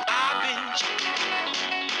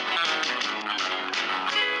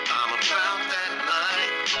 I'm about that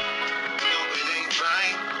life. No, it ain't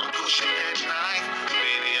right. I'm pushing that knife.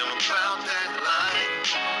 Baby, I'm about that life.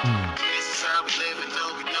 This is how we live, and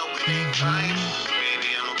though we know it ain't right. Baby,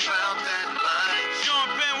 I'm about that life. Shawn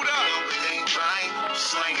Penn, what up? No, it ain't right. I'm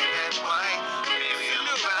slanging that white. Baby, I'm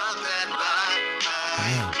about that life.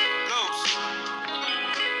 Ghost.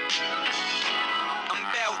 I'm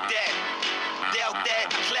about that. Doubt that.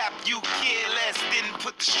 Clap, you careless. Didn't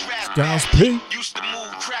put the strap Styles back. P. Used to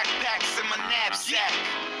move crack packs in my knapsack.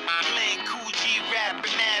 Playing cool G rap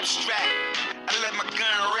and abstract. I let my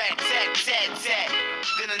gun rat tat tat tat.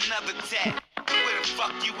 Then another tat. Where the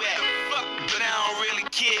fuck you at? Fuck, but I don't really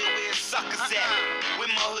care where suckers at. Where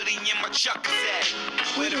my hoodie and my chuckers at?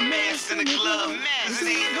 Where the mask and the glove? Mask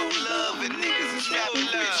ain't no love and niggas is rapping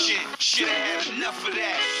bitch shit. Shoulda had enough of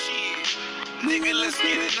that shit. Nigga, let's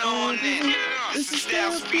get it on then. This is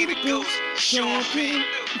Styles P the Ghost, Shawn Penn.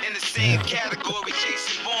 In the same category,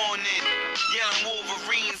 Jason Bourne in. Yelling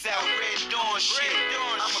Wolverines out, Red Dawn shit.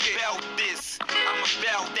 I'm about this, I'm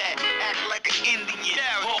about that. Act like an Indian,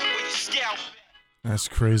 walk with your scalp. That's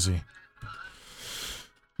crazy.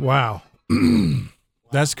 Wow.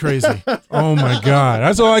 That's crazy. Oh my God.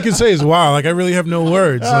 That's all I can say is wow. Like I really have no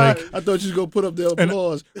words. Like I thought you was gonna put up the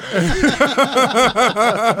applause.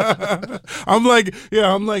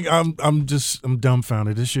 I'm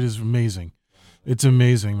dumbfounded. This shit is amazing. It's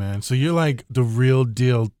amazing, man. So you're like the real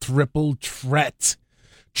deal triple threat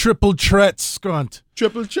skunt.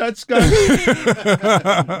 Triple chat, Scott.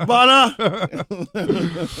 Bana.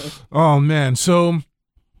 Oh man. So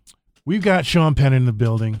we've got Shawn Penn in the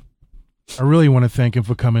building. I really want to thank him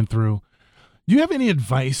for coming through. Do you have any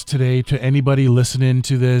advice today to anybody listening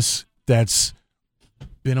to this that's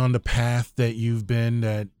been on the path that you've been,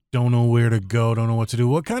 that don't know where to go, don't know what to do?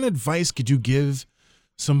 What kind of advice could you give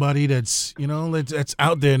somebody that's, that's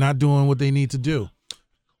out there not doing what they need to do?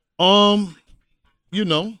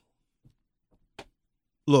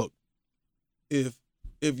 Look, if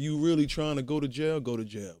you really trying to go to jail,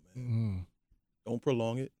 man. Mm-hmm. Don't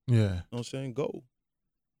prolong it. Yeah. You know what I'm saying? Go.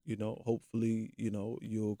 Hopefully,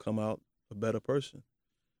 you'll come out a better person.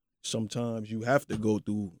 Sometimes you have to go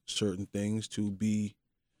through certain things to be,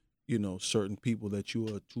 certain people that you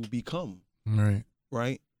are to become. Right.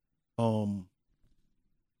 Right?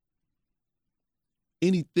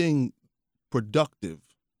 Anything productive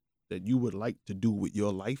that you would like to do with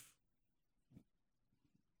your life,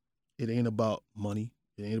 it ain't about money.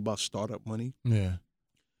 It ain't about startup money. Yeah.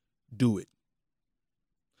 Do it.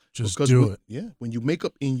 Just because do it. Yeah. When you make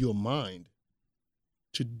up in your mind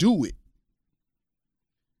to do it,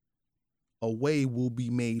 a way will be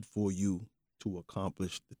made for you to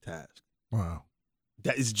accomplish the task. Wow.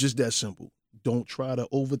 That is just that simple. Don't try to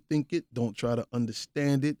overthink it. Don't try to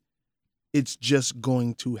understand it. It's just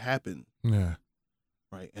going to happen. Yeah.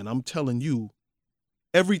 Right. And I'm telling you,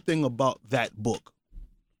 everything about that book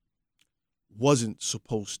wasn't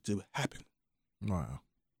supposed to happen. Wow.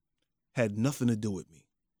 Had nothing to do with me.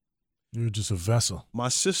 You're just a vessel. My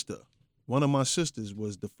sister, one of my sisters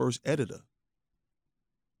was the first editor,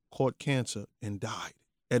 caught cancer and died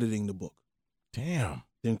editing the book. Damn.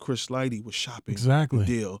 Then Chris Lighty was shopping Exactly. the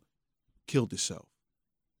deal, killed himself.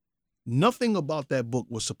 Nothing about that book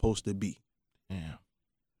was supposed to be. Damn.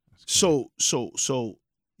 So,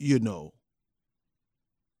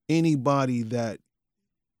 anybody that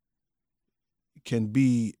can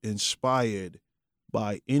be inspired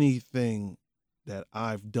by anything that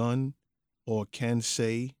I've done or can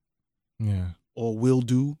say or will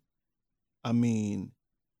do, I mean,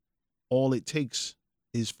 all it takes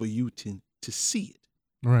is for you to see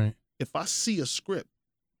it. Right. If I see a script,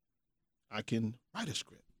 I can write a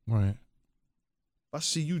script. Right. If I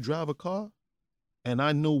see you drive a car and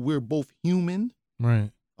I know we're both human,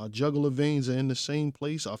 right, our jugular veins are in the same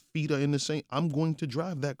place, our feet are in the same, I'm going to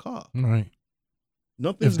drive that car. Right.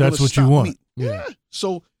 Nothing's if that's gonna what stop you want. me. Yeah.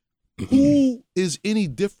 So who is any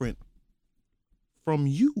different from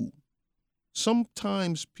you?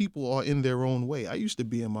 Sometimes people are in their own way. I used to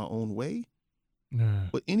be in my own way. Yeah.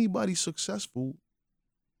 But anybody successful,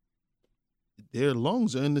 their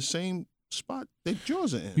lungs are in the same spot that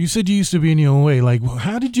yours are in. You said you used to be in your own way. Like,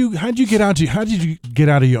 how did you get out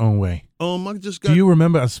of your own way? I just got. Do you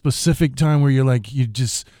remember a specific time where you're like, you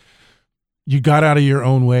got out of your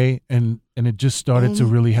own way and it just started to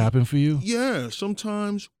really happen for you? Yeah,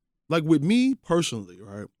 sometimes, like with me personally,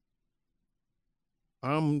 right?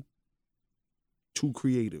 I'm too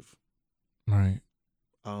creative. Right.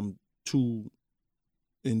 I'm too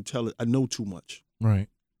intelligent. I know too much. Right.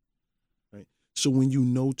 Right. So when you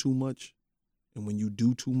know too much and when you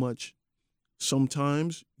do too much,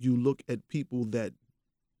 sometimes you look at people that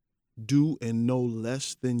do and know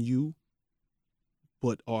less than you,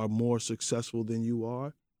 but are more successful than you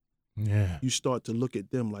are. Yeah. You start to look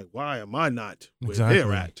at them like, why am I not where Exactly.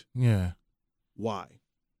 they're at? Yeah. Why?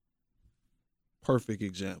 Perfect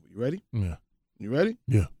example. You ready? Yeah. You ready?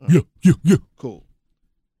 Yeah. Right. Yeah. Cool.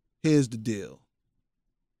 Here's the deal.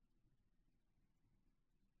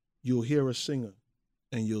 You'll hear a singer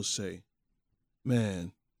and you'll say,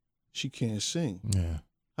 man, she can't sing. Yeah.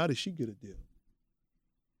 How did she get a deal?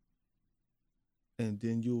 And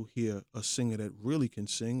then you'll hear a singer that really can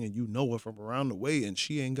sing and you know her from around the way and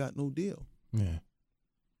she ain't got no deal. Yeah.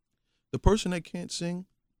 The person that can't sing,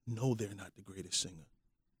 know they're not the greatest singer.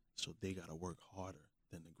 So they got to work harder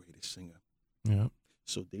than the greatest singer. Yeah.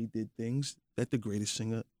 So they did things that the greatest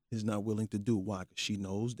singer is not willing to do. Why? Because she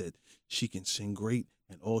knows that she can sing great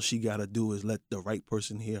and all she got to do is let the right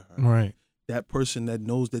person hear her. Right. That person that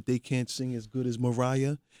knows that they can't sing as good as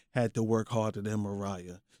Mariah had to work harder than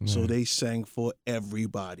Mariah. So they sang for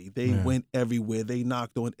everybody. They went everywhere. They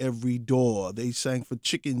knocked on every door. They sang for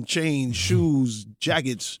chicken chains, shoes,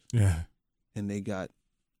 jackets. Yeah. And they got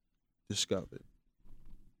discovered.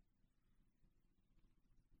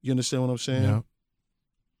 You understand what I'm saying? Yeah.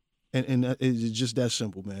 And it's just that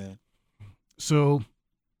simple, man. So,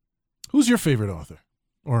 who's your favorite author,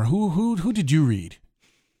 or who did you read?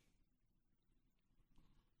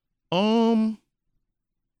 Um,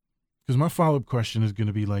 Because my follow-up question is going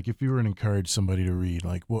to be like, if you were to encourage somebody to read,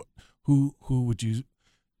 like who would you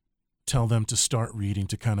tell them to start reading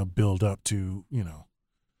to kind of build up to,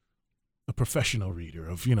 a professional reader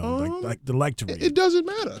of, like to read? It doesn't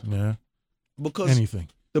matter. Yeah. Because Anything.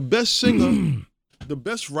 the best singer, the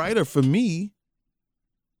best writer for me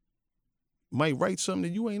might write something that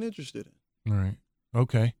you ain't interested in. All right.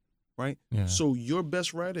 Okay. Right? Yeah. So your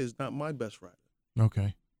best writer is not my best writer.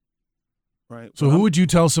 Okay. Right? So who would you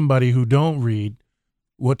tell somebody who don't read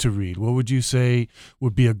what to read? What would you say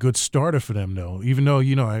would be a good starter for them, though? Even though,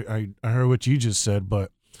 I heard what you just said,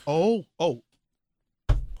 but. Oh,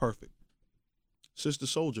 perfect. Sister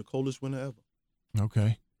Soldier, Coldest Winter Ever.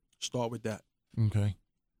 Okay. Start with that. Okay.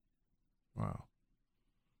 Wow.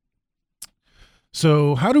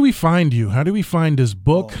 So how do we find you? How do we find this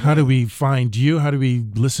book? How do we find you? How do we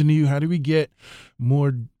listen to you? How do we get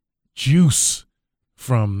more juice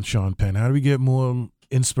from Shawn Penn? How do we get more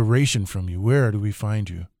inspiration from you? Where do we find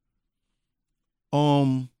you?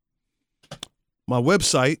 My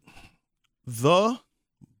website,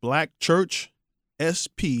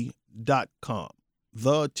 theblackchurchsp.com.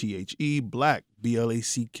 The Black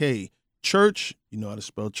BLACK Church, you know how to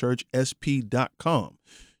spell church, sp.com.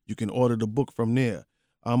 You can order the book from there.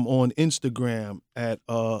 I'm on Instagram at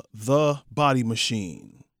The Body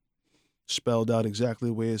Machine, spelled out exactly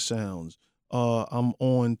the way it sounds. I'm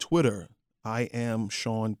on Twitter. I am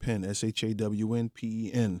Shawn Penn,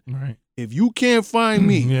 SHAWNPEN. Right. If you can't find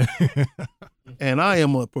me, Yeah. and I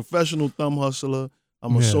am a professional thumb hustler,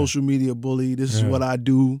 I'm a social media bully. This is what I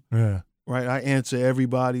do. Yeah. Right? I answer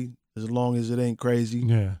everybody as long as it ain't crazy.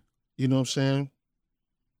 Yeah. You know what I'm saying?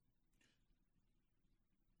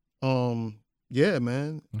 Yeah,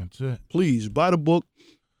 man. That's it. Please buy the book.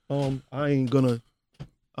 I'm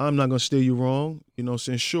not gonna steer you wrong. You know what I'm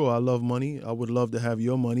saying? Sure, I love money. I would love to have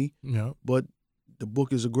your money. Yeah. But the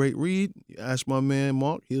book is a great read. Ask my man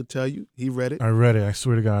Mark, he'll tell you. He read it. I read it. I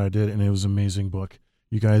swear to God I did, and it was an amazing book.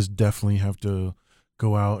 You guys definitely have to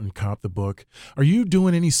go out and cop the book. Are you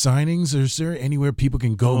doing any signings? Is there anywhere people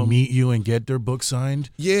can go meet you and get their book signed?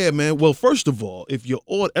 Yeah, man. Well, first of all, if you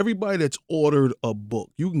everybody that's ordered a book,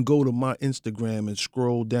 you can go to my Instagram and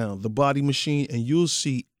scroll down, The Body Machine, and you'll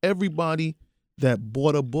see everybody that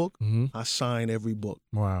bought a book. I sign every book.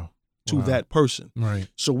 Wow. To that person. Right.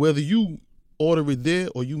 So whether you order it there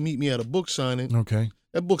or you meet me at a book signing, okay,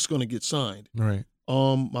 that book's gonna get signed. Right.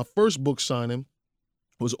 My first book signing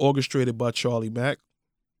was orchestrated by Charlie Mack,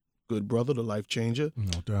 good brother, the life changer.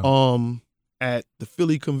 No doubt. At the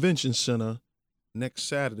Philly Convention Center next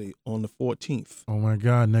Saturday on the 14th. Oh my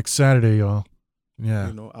God, next Saturday, y'all. Yeah.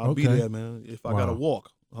 You know, I'll be there, man. If I gotta walk,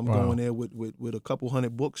 I'm going there with a couple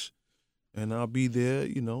hundred books, and I'll be there,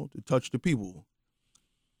 to touch the people.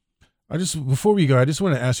 Before we go, I just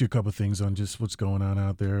want to ask you a couple of things on just what's going on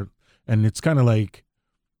out there. And it's kind of like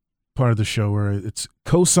part of the show where it's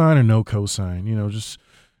cosign or no cosign.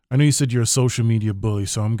 I know you said you're a social media bully,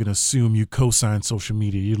 so I'm going to assume you cosign social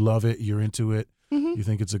media. You love it. You're into it. Mm-hmm. You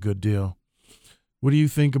think it's a good deal. What do you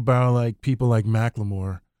think about like people like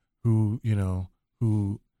Macklemore who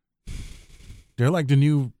they're like the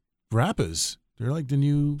new rappers. They're like the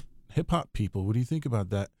new hip hop people. What do you think about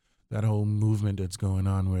that whole movement that's going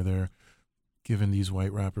on where they're giving these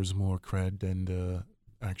white rappers more cred than the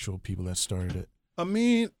actual people that started it? I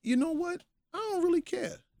mean, you know what? I don't really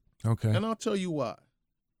care. Okay. And I'll tell you why.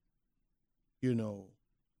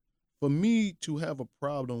 For me to have a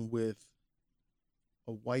problem with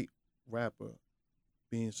a white rapper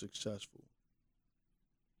being successful,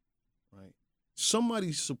 right?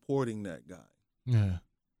 Somebody's supporting that guy. Yeah.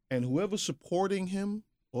 And whoever's supporting him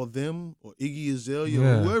or them or Iggy Azalea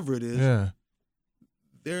or whoever it is,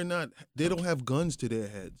 they don't have guns to their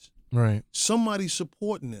heads. Right. Somebody's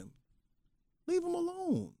supporting them. Leave them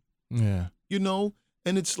alone. Yeah.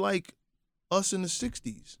 And it's like us in the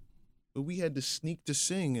 60s. But we had to sneak to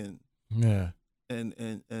sing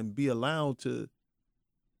and be allowed to.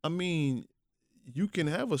 I mean, you can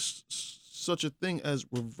have such a thing as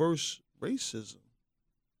reverse racism.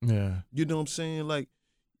 Yeah. You know what I'm saying? Like,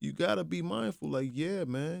 you gotta be mindful. Like, yeah,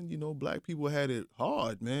 man. Black people had it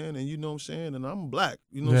hard, man. And you know what I'm saying. And I'm black.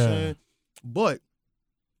 You know what I'm saying. But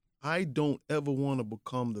I don't ever want to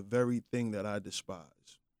become the very thing that I despise.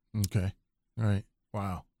 Okay. All right.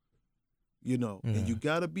 Wow. And you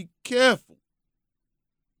got to be careful.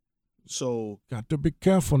 So. Got to be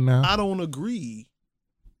careful now. I don't agree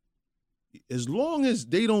as long as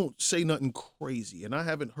they don't say nothing crazy, and I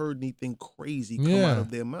haven't heard anything crazy come Yeah. out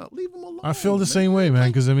of their mouth, leave them alone. I feel the same way, man.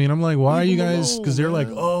 Because I mean, I'm like, why are leave you them guys? Because they're alone, like,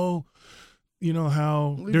 man. oh, you know how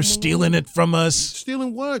Leave they're them stealing alone. it from us.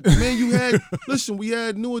 Stealing what? Man, you had, listen, we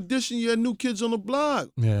had New Edition, you had New Kids on the Block.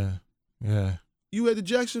 Yeah, yeah. You had the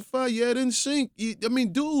Jackson 5, you had NSYNC. I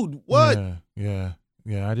mean, dude, what? Yeah.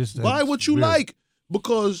 I just Buy it's what you weird. like.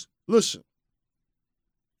 Because, listen,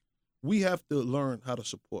 we have to learn how to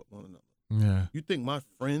support one another. Yeah, You think my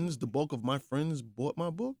friends, the bulk of my friends bought my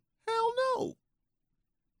book? Hell no.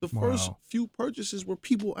 The Wow. first few purchases were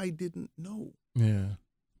people I didn't know. yeah.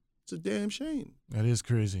 It's a damn shame. That is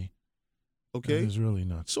crazy. Okay? That is really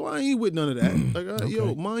nuts. So I ain't with none of that. Like, yo,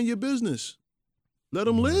 Okay. mind your business. Let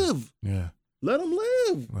them Yeah. live. Yeah, Let them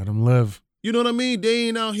live. let them live. You know what I mean? They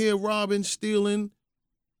ain't out here robbing, stealing.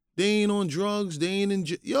 They ain't on drugs. They ain't in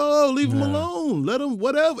yo, leave them Yeah. alone. Let them,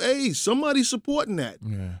 whatever. Hey, somebody's supporting that.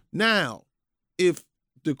 Yeah, Now, if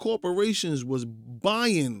the corporations was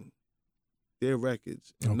buying their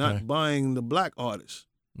records and Okay. not buying the black artists,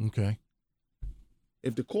 okay.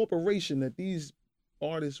 if the corporation that these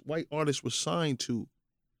artists, white artists, were signed to,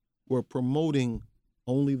 were promoting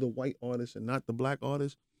only the white artists and not the black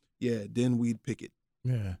artists, yeah, then we'd pick it,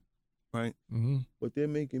 Yeah. right? Mm-hmm. But they're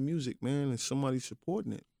making music, man, and somebody's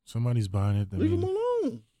supporting it. Somebody's buying it. I Leave mean, them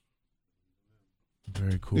alone.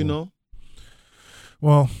 very cool. You know?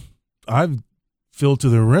 Well, I've filled to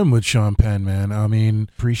the rim with Shawn Penn, man. I mean,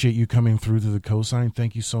 appreciate you coming through to the Cosign.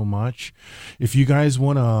 Thank you so much. If you guys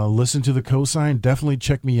want to listen to the Cosign, definitely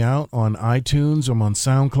check me out on iTunes. I'm on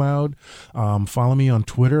SoundCloud. Follow me on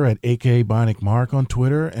Twitter at aka Bionic Mark on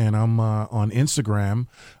Twitter, and I'm on Instagram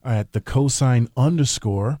at the Cosign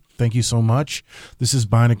 _ Thank you so much. This is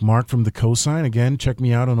Bionic Mark from the Cosign. Again, check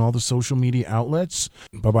me out on all the social media outlets.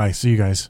 Bye-bye. See you guys.